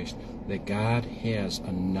of Christ, that God has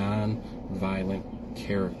a non-violent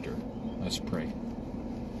character. Let's pray.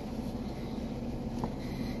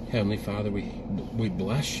 Heavenly Father, we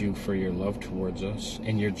bless you for your love towards us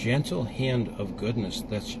and your gentle hand of goodness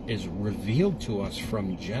that is revealed to us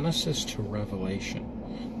from Genesis to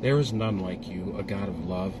Revelation. There is none like you, a God of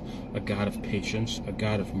love, a God of patience, a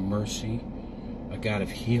God of mercy, a God of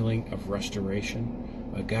healing, of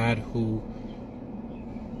restoration, a God who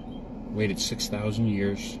waited 6,000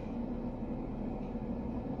 years,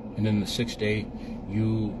 and in the sixth day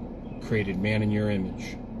you created man in your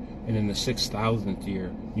image, and in the 6,000th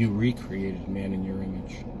year you recreated man in your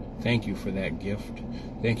image. Thank you for that gift.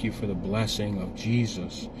 Thank you for the blessing of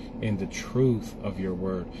Jesus and the truth of your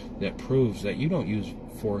word that proves that you don't use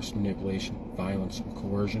force, manipulation, violence, and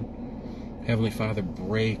coercion. Heavenly Father,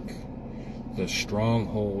 break the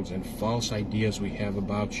strongholds and false ideas we have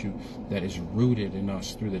about you that is rooted in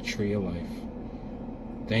us through the tree of life.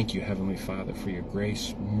 Thank you, Heavenly Father, for your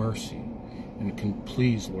grace, mercy, and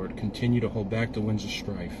please, Lord, continue to hold back the winds of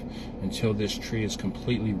strife until this tree is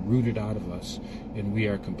completely rooted out of us and we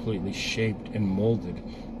are completely shaped and molded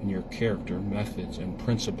in your character, methods, and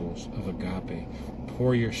principles of agape.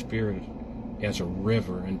 Pour your Spirit as a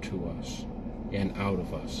river into us and out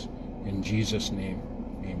of us. In Jesus' name,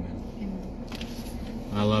 amen.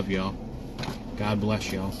 I love y'all. God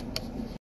bless y'all.